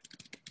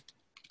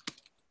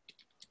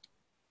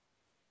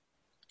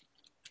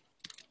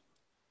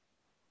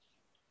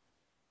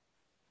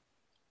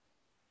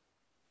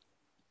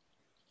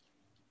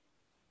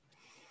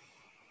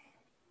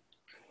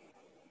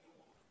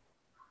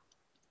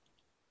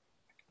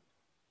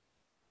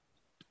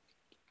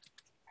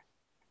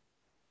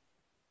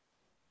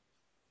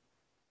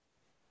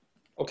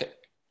 Okay,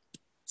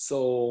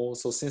 so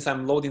since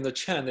I'm loading the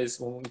chain, it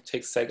won't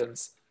take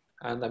seconds,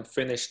 and I'm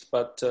finished.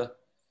 But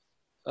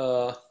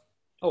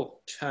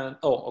chain.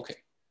 Oh, okay.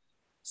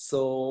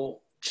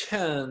 So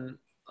chain,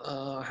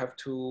 I have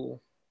to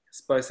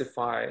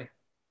specify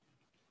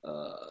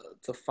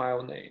the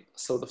file name.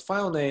 So the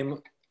file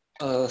name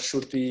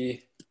should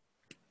be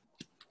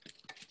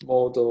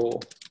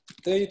model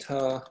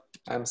data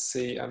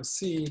MC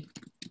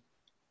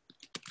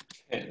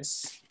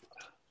chains.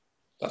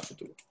 That should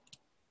do.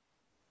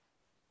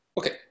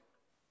 Okay.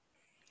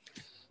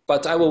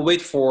 But I will wait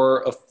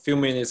for a few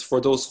minutes for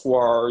those who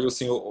are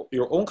using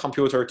your own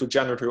computer to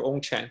generate your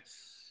own chain.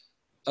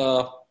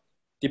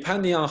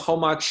 Depending on how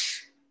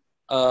much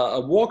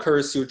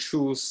workers, you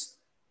choose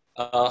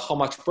how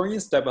much burning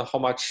step and how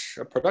much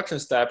production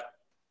step.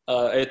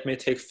 It may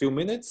take a few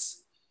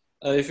minutes.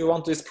 If you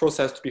want this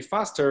process to be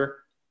faster,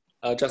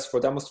 just for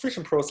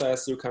demonstration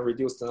process, you can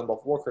reduce the number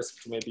of workers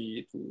to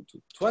maybe to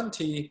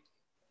 20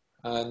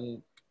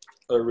 and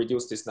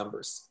reduce these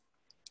numbers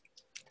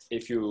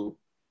if you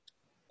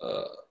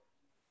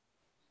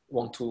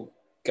want to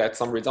get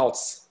some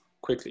results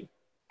quickly.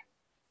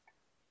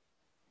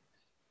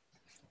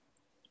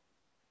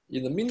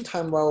 In the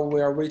meantime, while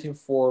we are waiting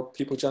for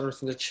people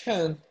generating the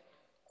chain,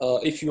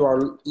 if you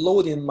are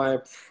loading my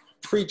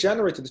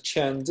pre-generated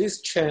chain,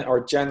 these chains are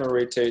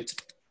generated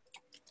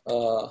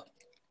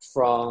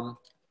from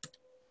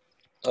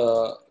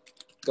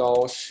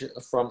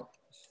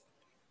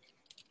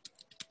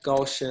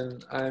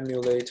Gaussian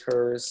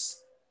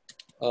emulators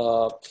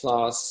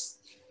plus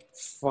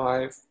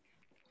 5,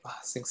 I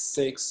think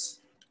 6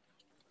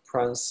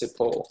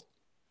 principal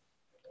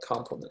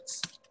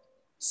components.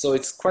 So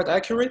it's quite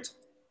accurate.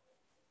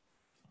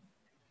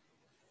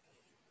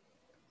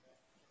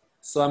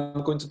 So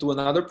I'm going to do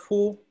another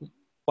pool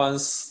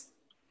once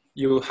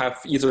you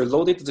have either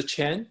loaded the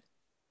chain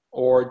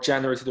or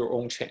generated your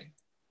own chain.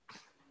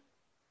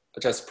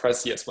 Just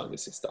press yes when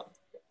this is done.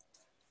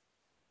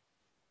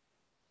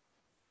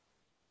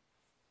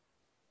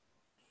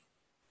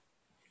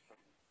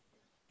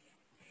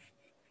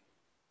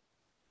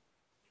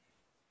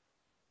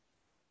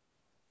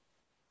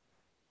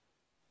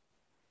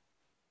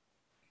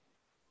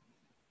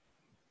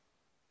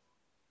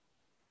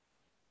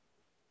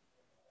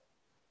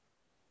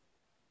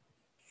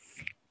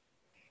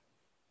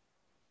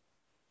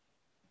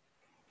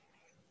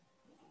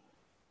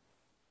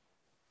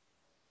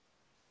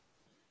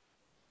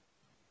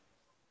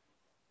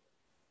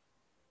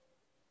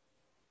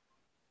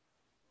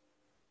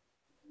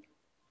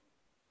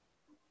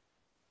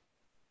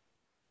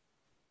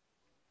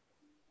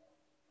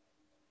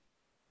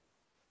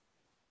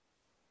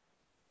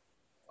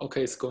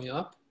 Okay, it's going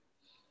up.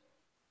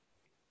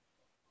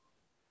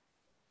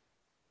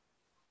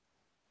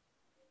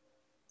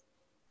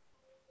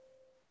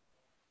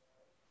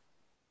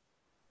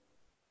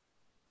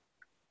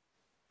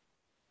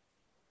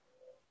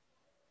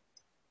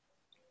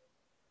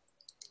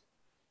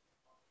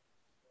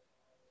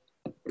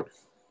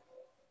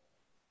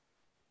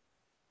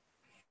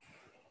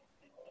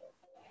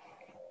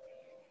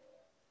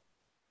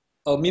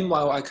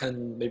 Meanwhile,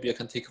 maybe I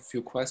can take a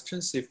few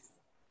questions if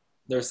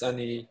there's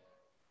any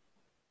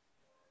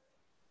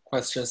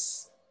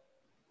questions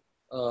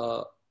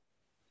on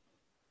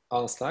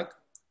Slack.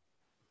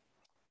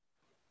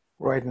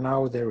 Right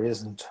now, there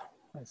isn't.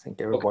 I think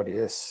everybody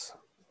is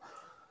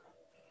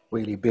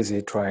really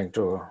busy trying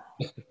to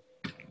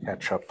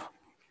catch up.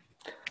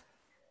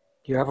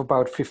 You have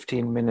about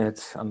 15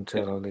 minutes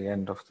until the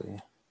end of the...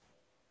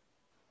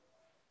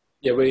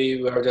 Yeah,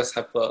 we will just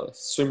have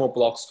 3 more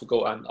blocks to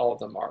go, and all of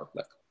them are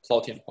like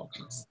plotting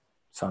functions.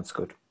 Sounds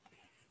good.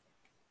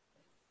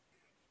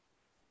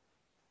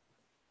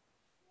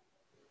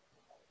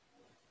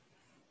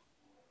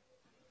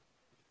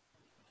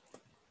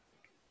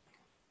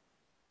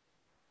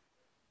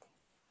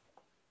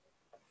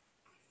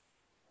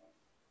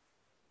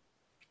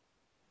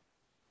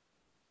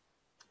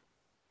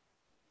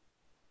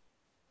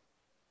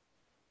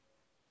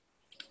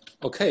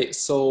 Okay,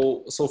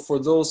 so for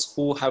those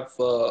who have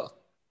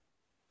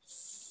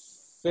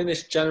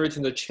finished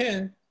generating the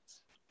chain,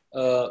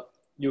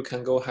 you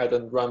can go ahead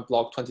and run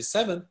block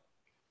 27.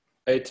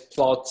 It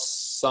plots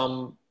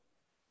some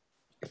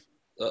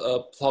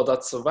plot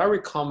that's very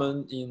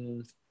common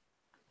in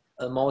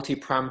a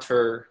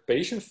multi-parameter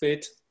Bayesian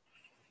fit,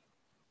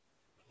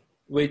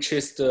 which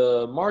is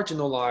the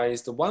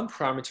marginalized one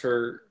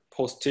parameter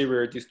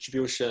posterior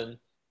distribution,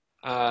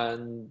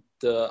 and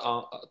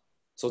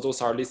so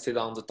those are listed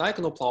on the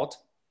diagonal plot.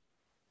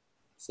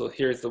 So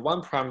here's the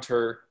one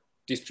parameter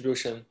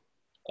distribution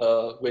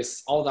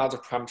with all the other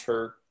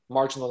parameter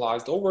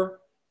marginalized over.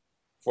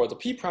 For the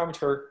p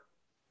parameter,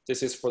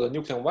 this is for the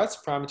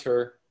nucleon-West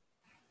parameter,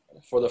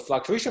 for the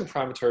fluctuation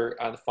parameter,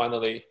 and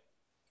finally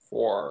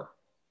for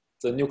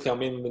the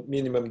nucleon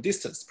minimum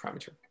distance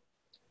parameter.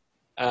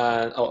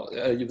 And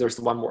there's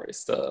one more,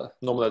 it's the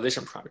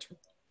normalization parameter.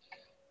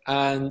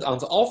 And on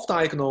the off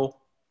diagonal,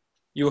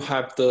 you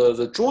have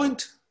the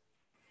joint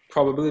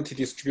probability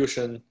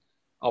distribution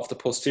of the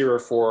posterior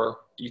for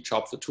each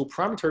of the 2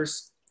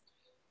 parameters.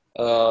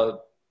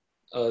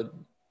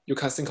 You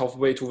can think of a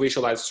way to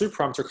visualize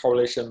 3-parameter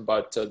correlation,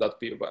 but that'd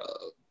be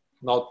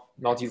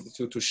not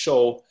easy to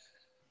show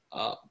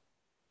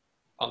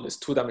on this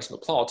 2-dimensional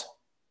plot.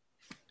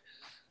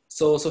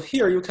 So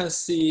here you can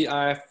see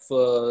I've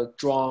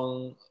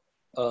drawn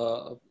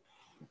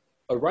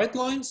red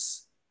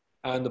lines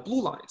and the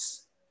blue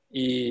lines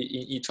in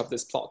each of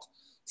this plot.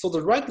 So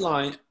the red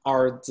line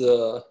are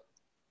the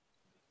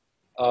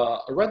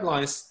red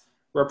lines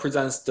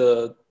represents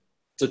the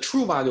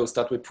true values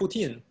that we put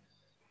in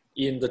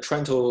the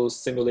Trento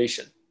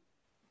simulation,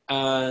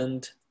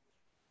 and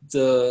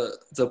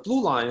the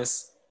blue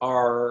lines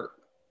are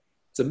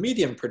the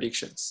median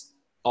predictions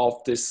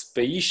of this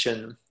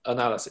Bayesian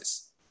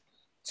analysis.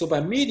 So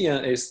by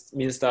median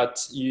means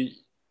that you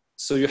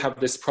have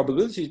this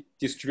probability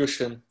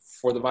distribution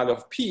for the value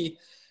of P.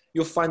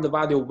 You find the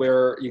value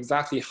where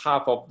exactly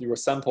half of your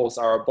samples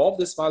are above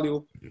this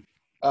value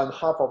and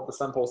half of the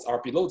samples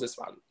are below this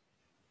value.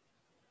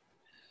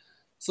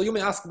 So you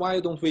may ask, why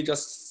don't we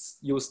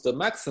just use the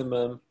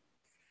maximum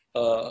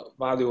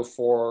value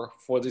for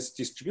this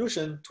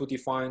distribution to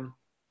define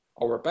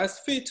our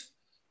best fit?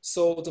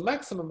 So the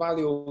maximum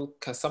value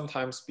can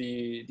sometimes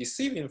be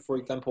deceiving. For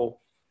example,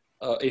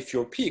 if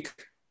your peak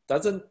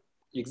doesn't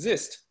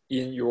exist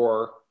in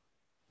your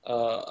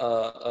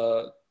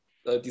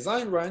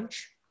design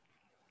range,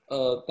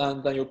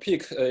 then your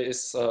peak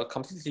is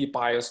completely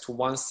biased to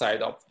one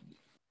side of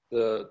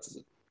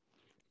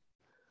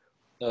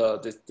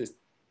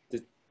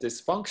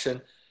this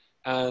function,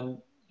 and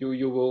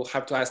you will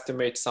have to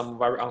estimate some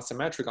very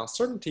unsymmetric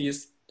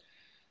uncertainties.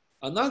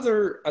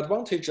 Another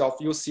advantage of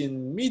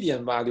using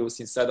median values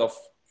instead of,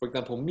 for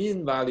example,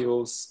 mean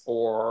values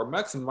or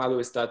maximum value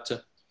is that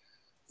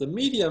the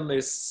median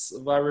is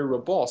very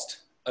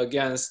robust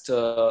against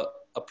a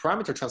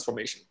parameter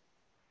transformation.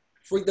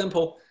 For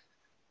example,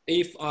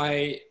 if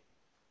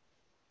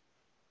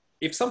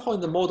somehow in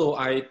the model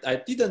I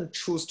didn't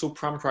choose to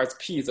parameterize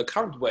P the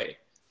current way,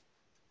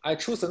 I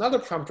choose another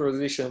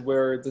parameterization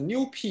where the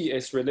new P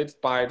is related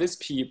by this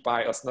P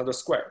by another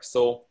square.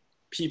 So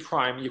P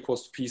prime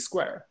equals to P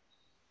square.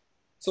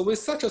 So with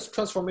such a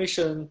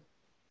transformation,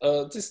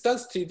 this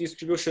density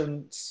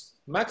distribution's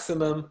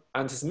maximum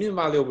and its mean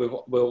value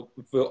will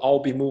all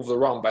be moved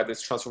around by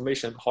this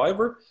transformation.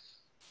 However,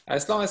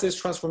 as long as this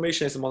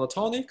transformation is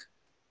monotonic,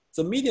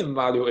 the median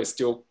value is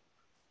still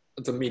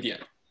the median.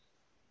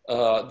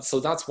 So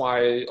that's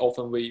why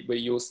often we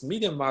use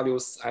median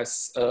values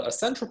as a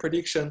central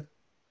prediction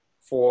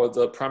for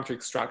the parameter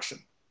extraction.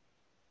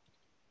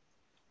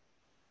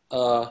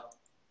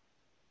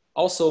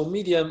 Also,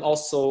 median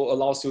also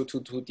allows you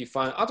to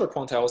define other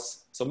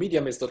quantiles. So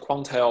median is the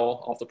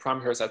quantile of the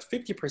parameters at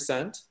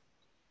 50%.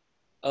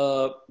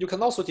 You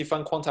can also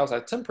define quantiles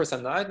at 10%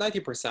 and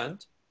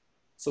 90%,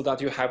 so that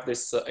you have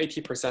this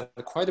 80%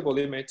 credible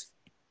limit.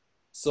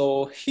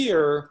 So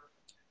here,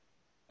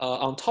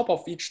 on top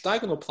of each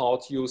diagonal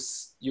plot, you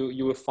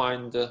will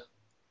find a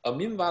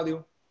mean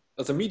value,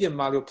 the median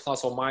value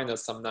plus or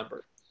minus some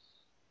number.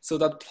 So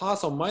that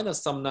plus or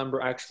minus some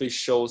number actually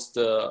shows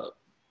the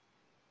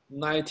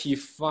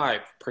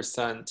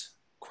 95%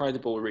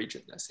 credible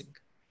region, I think.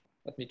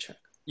 Let me check.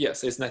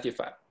 Yes, it's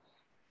 95.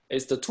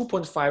 It's the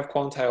 2.5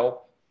 quantile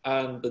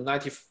and the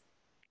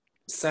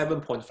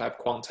 97.5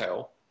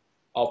 quantile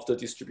of the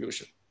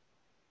distribution.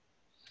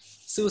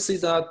 So you see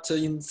that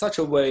in such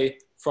a way,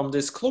 from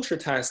this closure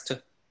test,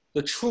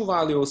 the true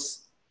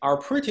values are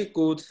pretty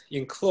good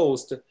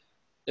enclosed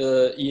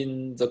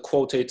in the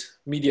quoted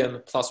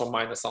median plus or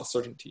minus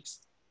uncertainties.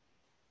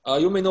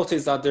 You may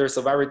notice that there's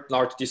a very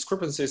large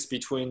discrepancies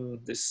between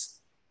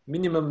this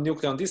minimum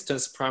nucleon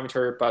distance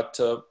parameter, but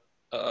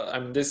I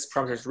mean, this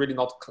parameter is really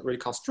not really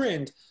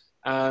constrained,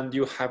 and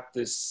you have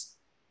this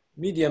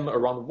median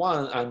around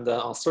 1 and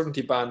the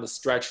uncertainty band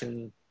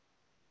stretching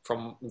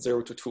from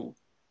 0 to 2.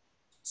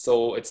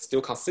 So it's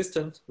still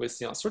consistent with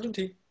the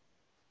uncertainty.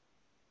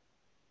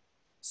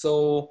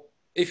 So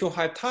if you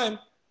have time,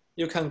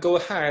 you can go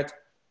ahead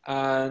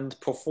and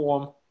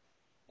perform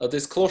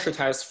this closure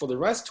test for the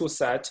rest two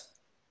set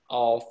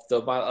of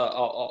the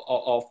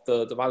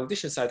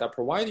validation set I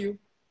provide you.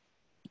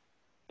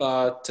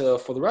 But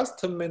for the rest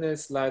 10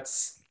 minutes,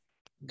 let's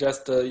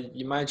just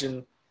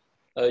imagine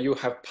you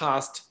have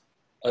passed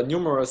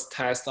numerous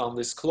tests on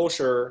this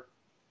closure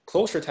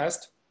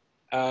test,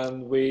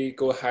 and we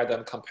go ahead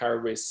and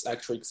compare with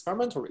actual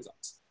experimental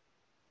results.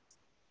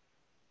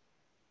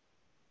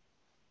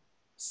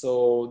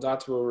 So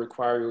that will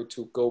require you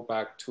to go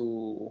back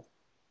to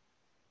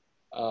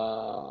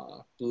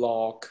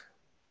block,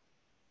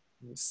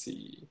 let me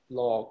see,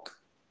 block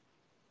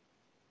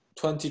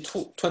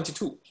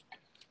 22,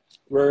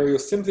 where you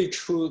simply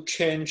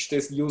change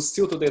this use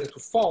pseudo data to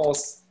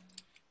false.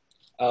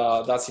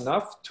 That's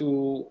enough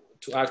to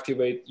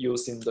activate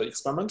using the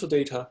experimental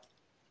data.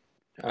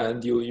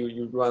 And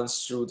you run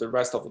through the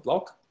rest of the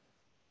block,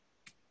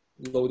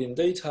 loading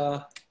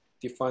data,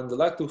 define the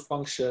likelihood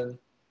function,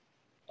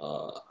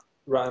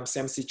 run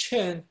MCMC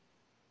chain,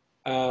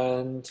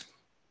 and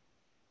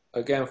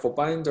again, for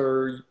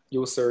binder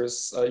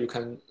users, you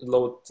can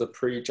load the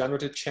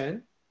pre-generated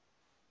chain.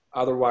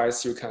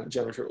 Otherwise, you can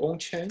generate your own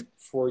chain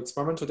for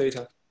experimental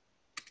data.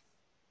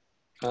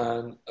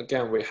 And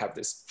again, we have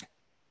this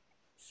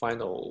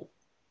final,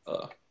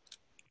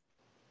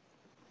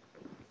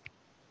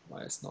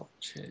 why it's not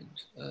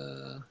changed?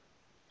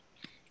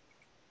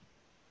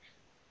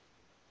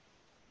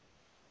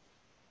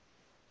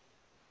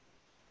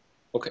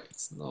 Okay,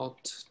 it's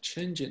not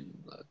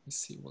changing. Let me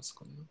see what's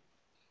going on.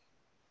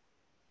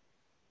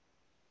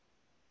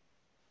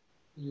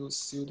 Use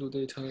pseudo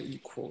data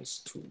equals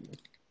to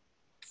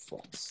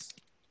false.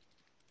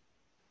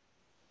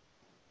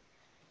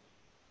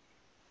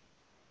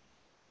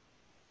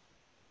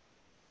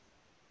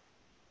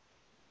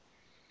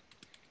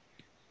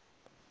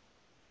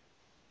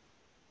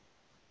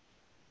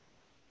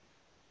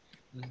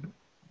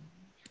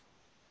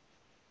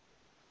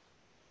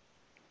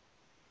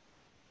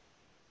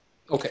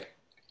 Okay.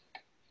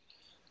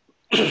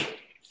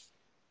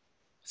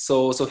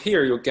 So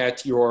here you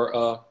get your,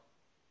 oh,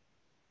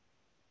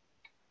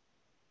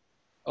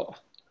 let's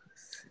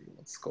see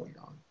what's going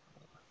on.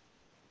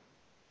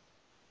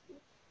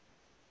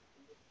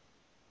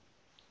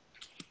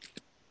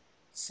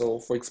 So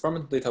for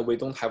experimental data, we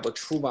don't have a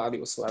true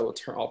value, so I will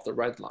turn off the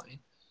red line.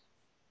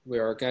 We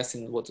are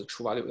guessing what the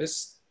true value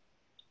is.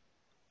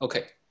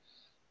 Okay,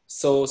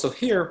 so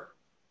here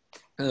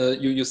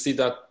you see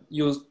that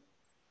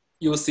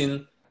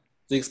using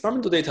the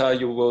experimental data,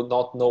 you will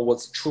not know what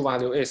the true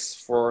value is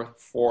for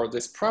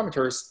these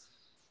parameters.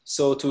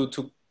 So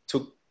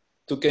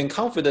to gain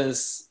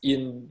confidence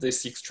in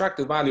these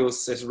extracted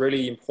values, it's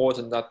really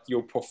important that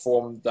you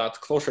perform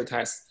that closure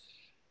test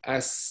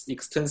as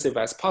extensive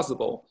as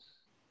possible.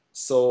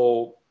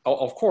 So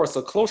of course,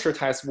 the closure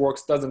test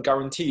doesn't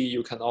guarantee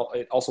you can.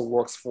 It also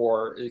works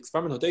for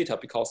experimental data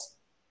because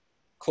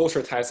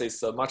closure test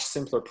is a much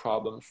simpler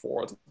problem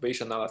for the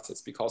Bayesian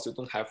analysis because you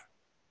don't have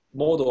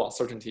model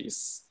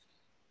uncertainties.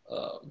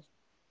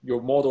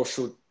 Your model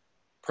should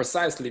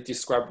precisely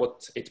describe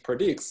what it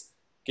predicts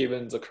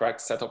given the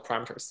correct set of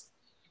parameters.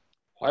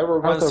 However,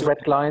 what are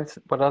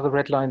the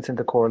red lines in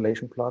the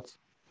correlation plots?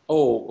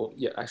 Oh,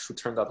 yeah, I should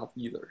turn that off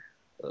either.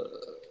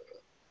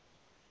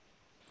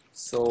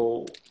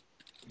 So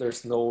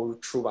there's no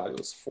true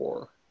values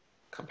for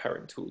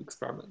comparing two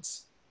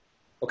experiments.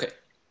 Okay.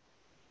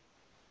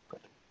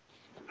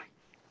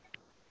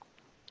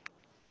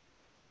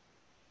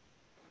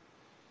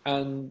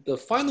 And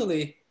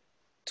finally,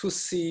 to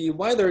see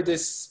whether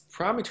this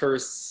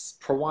parameters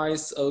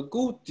provides a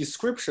good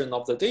description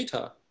of the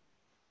data,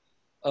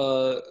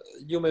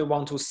 you may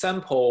want to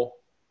sample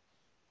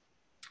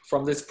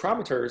from these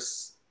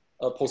parameters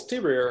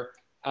posterior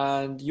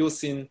and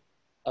using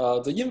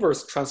the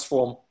inverse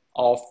transform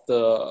of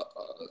the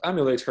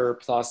emulator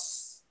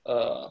plus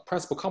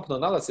principal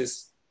component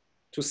analysis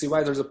to see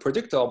whether the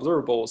predicted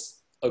observables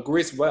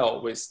agrees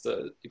well with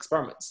the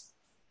experiments.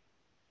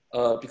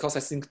 Because I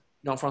think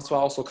Jean-Francois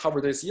also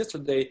covered this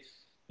yesterday,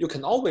 you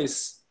can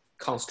always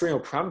constrain your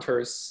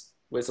parameters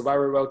with a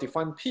very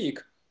well-defined peak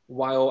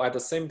while at the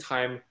same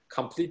time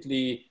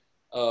completely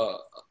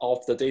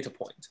off the data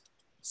point.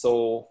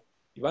 So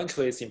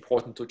eventually it's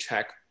important to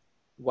check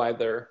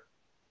whether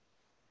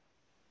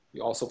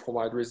you also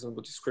provide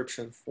reasonable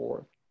description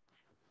for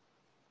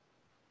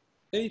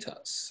data.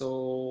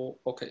 So,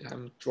 okay,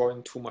 I'm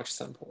drawing too much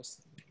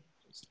samples.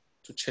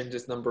 To change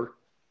this number,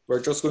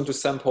 we're just going to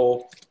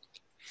sample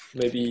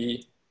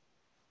maybe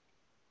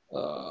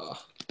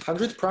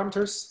 100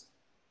 parameters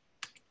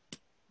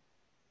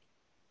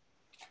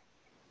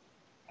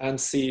and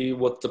see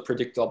what the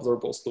predicted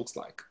observables looks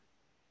like.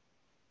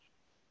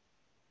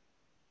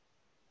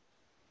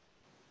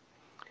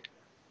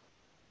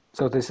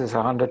 So this is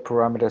 100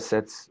 parameter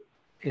sets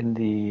in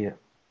the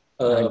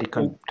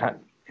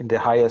in the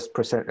highest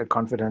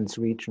confidence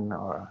region,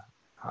 or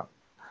how?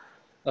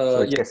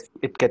 So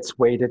it gets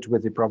weighted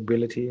with the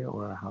probability,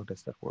 or how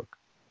does that work?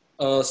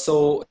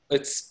 So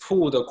it's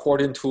pooled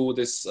according to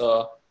this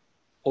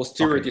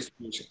posterior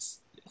distributions.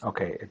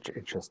 Okay,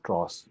 it just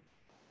draws.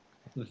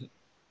 Mm-hmm.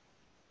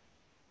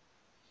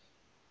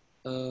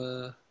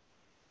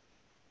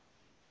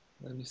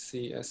 Let me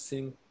see. I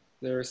think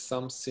there's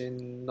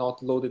something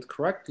not loaded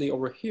correctly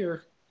over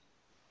here.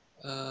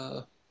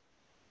 Let's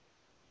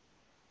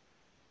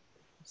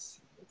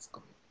see what's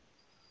going on.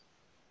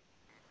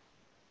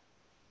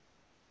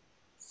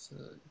 So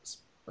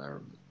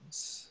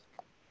experiments.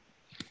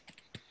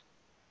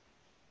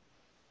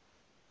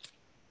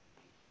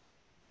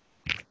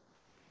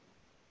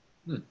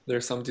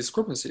 There's some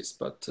discrepancies,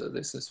 but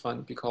this is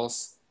fine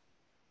because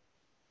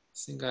I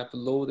think I've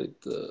loaded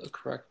the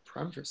correct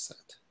parameter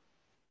set.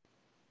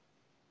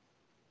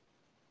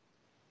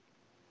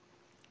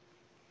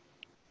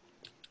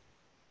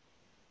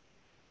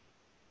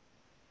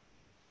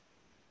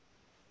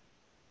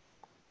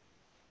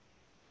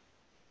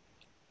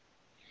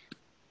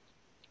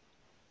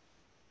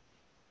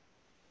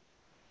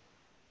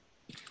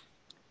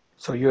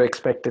 So you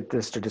expected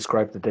this to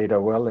describe the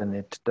data well, and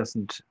it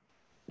doesn't.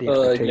 The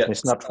expectation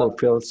is not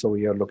fulfilled, so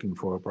you're looking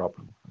for a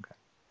problem. Okay.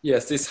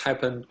 Yes, this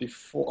happened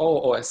before.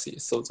 Oh, I see.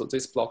 So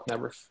this block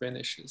never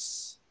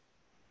finishes.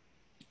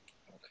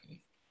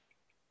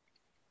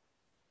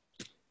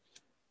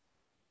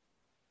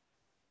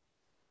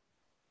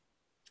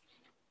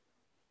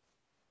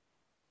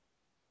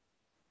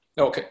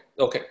 Okay.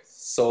 Okay.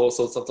 So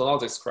the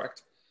logic is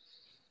correct.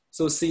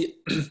 So see,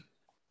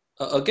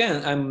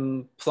 again,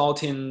 I'm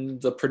plotting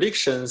the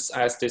predictions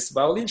as this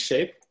violin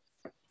shape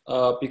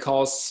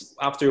because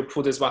after you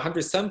put these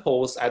 100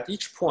 samples at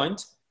each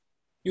point,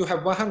 you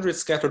have 100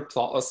 scattered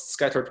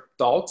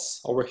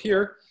dots over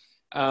here.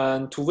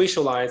 And to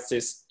visualize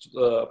this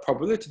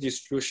probability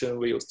distribution,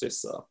 we use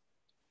this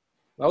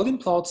violin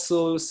plot.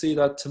 So you see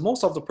that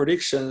most of the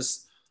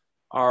predictions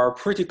are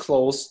pretty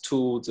close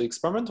to the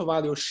experimental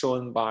value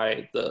shown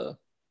by the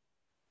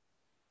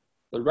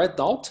red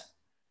dot.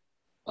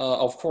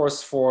 Of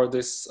course, for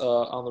this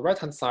on the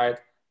right-hand side,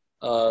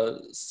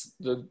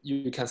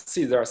 you can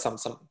see there are some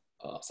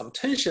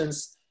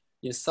tensions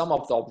in some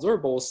of the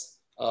observables.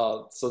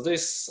 So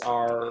these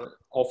are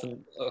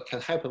often can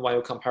happen when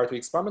you compare to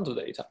experimental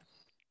data,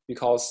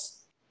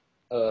 because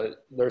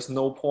there's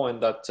no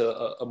point that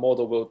a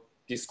model will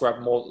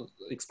describe more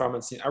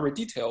experiments in every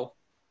detail.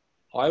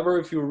 However,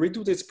 if you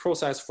redo this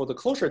process for the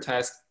closure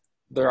test,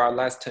 there are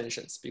less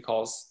tensions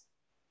because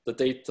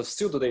the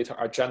pseudo data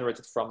are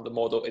generated from the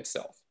model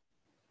itself.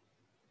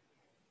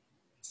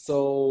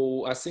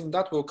 So I think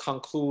that will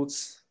conclude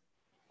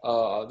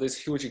this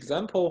huge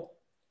example.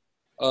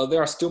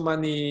 There are still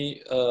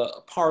many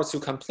parts you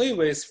can play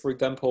with. For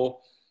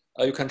example,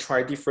 you can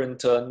try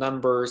different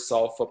numbers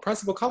of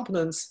principal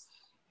components.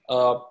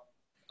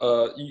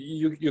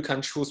 You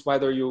can choose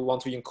whether you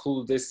want to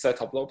include this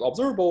set of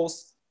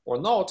observables or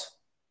not.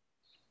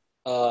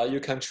 You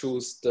can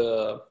choose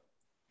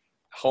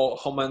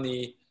how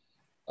many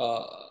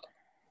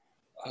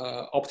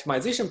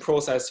optimization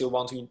process you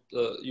want to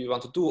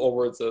do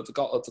over the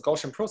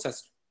Gaussian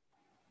process.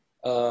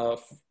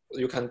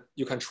 You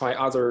can try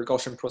other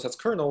Gaussian process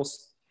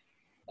kernels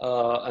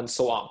and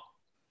so on.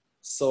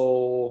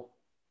 So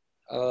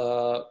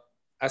I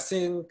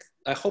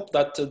hope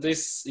that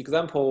this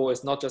example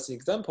is not just an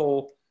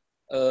example.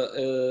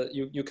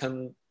 You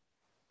can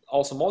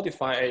also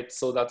modify it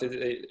so that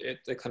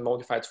it can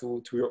modify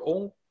to your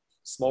own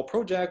small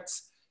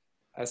projects.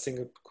 I think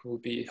it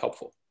could be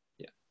helpful.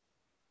 Yeah.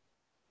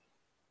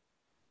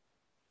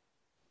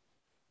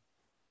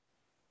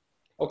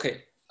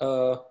 Okay.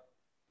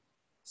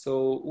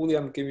 So Uli,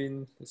 I'm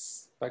giving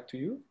this back to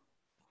you.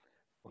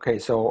 Okay,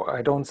 so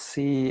I don't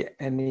see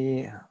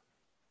any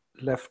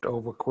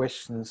leftover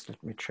questions.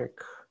 Let me check.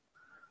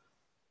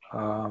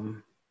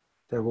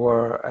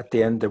 At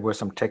the end, there were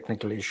some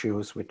technical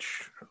issues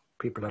which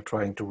people are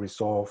trying to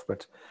resolve,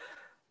 but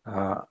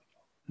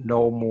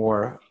no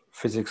more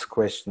physics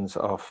questions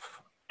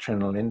of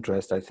general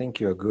interest. I think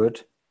you're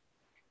good.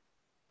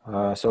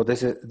 So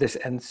this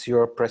ends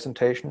your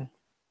presentation?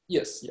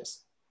 Yes,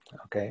 yes.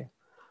 Okay.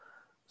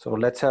 So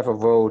let's have a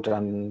vote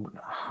on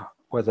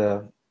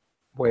whether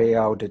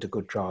Weiyao did a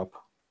good job.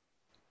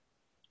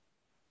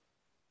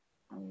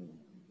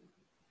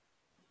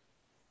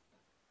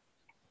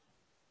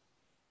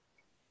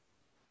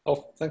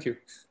 Oh, thank you.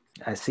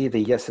 I see the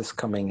yeses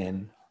coming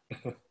in.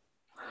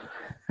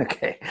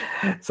 Okay,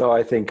 so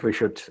I think we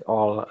should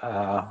all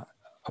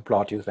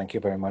applaud you. Thank you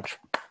very much.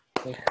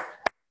 Thank you.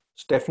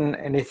 Stefan,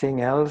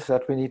 anything else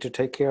that we need to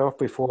take care of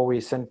before we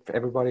send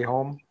everybody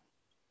home?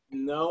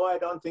 No, I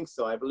don't think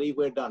so. I believe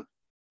we're done.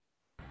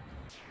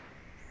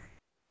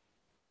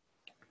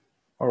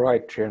 All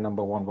right, chair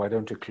number one, why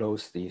don't you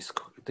close the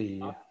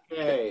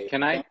Okay.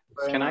 Can I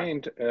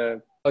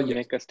Yes.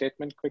 make a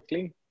statement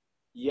quickly?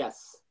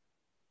 Yes.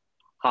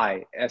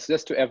 Hi, as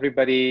just to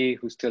everybody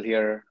who's still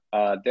here,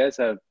 there's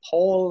a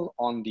poll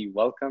on the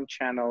welcome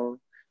channel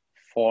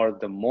for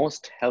the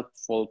most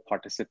helpful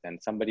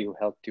participant, somebody who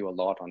helped you a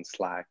lot on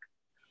Slack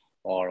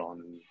or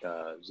on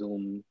the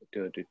Zoom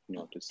to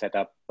set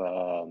up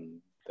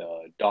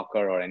the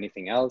Docker or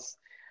anything else.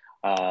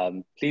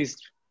 Please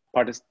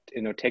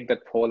take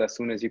that poll as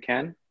soon as you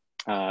can.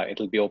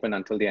 It'll be open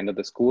until the end of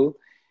the school.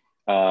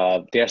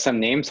 There are some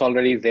names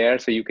already there,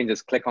 so you can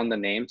just click on the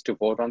names to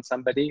vote on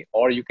somebody,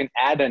 or you can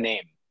add a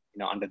name,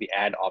 under the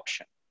add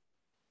option,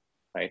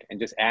 right? And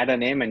just add a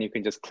name, and you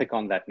can just click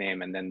on that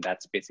name, and then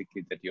that's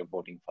basically that you're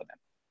voting for them.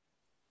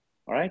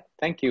 All right,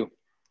 thank you.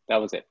 That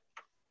was it.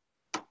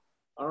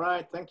 All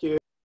right, thank you.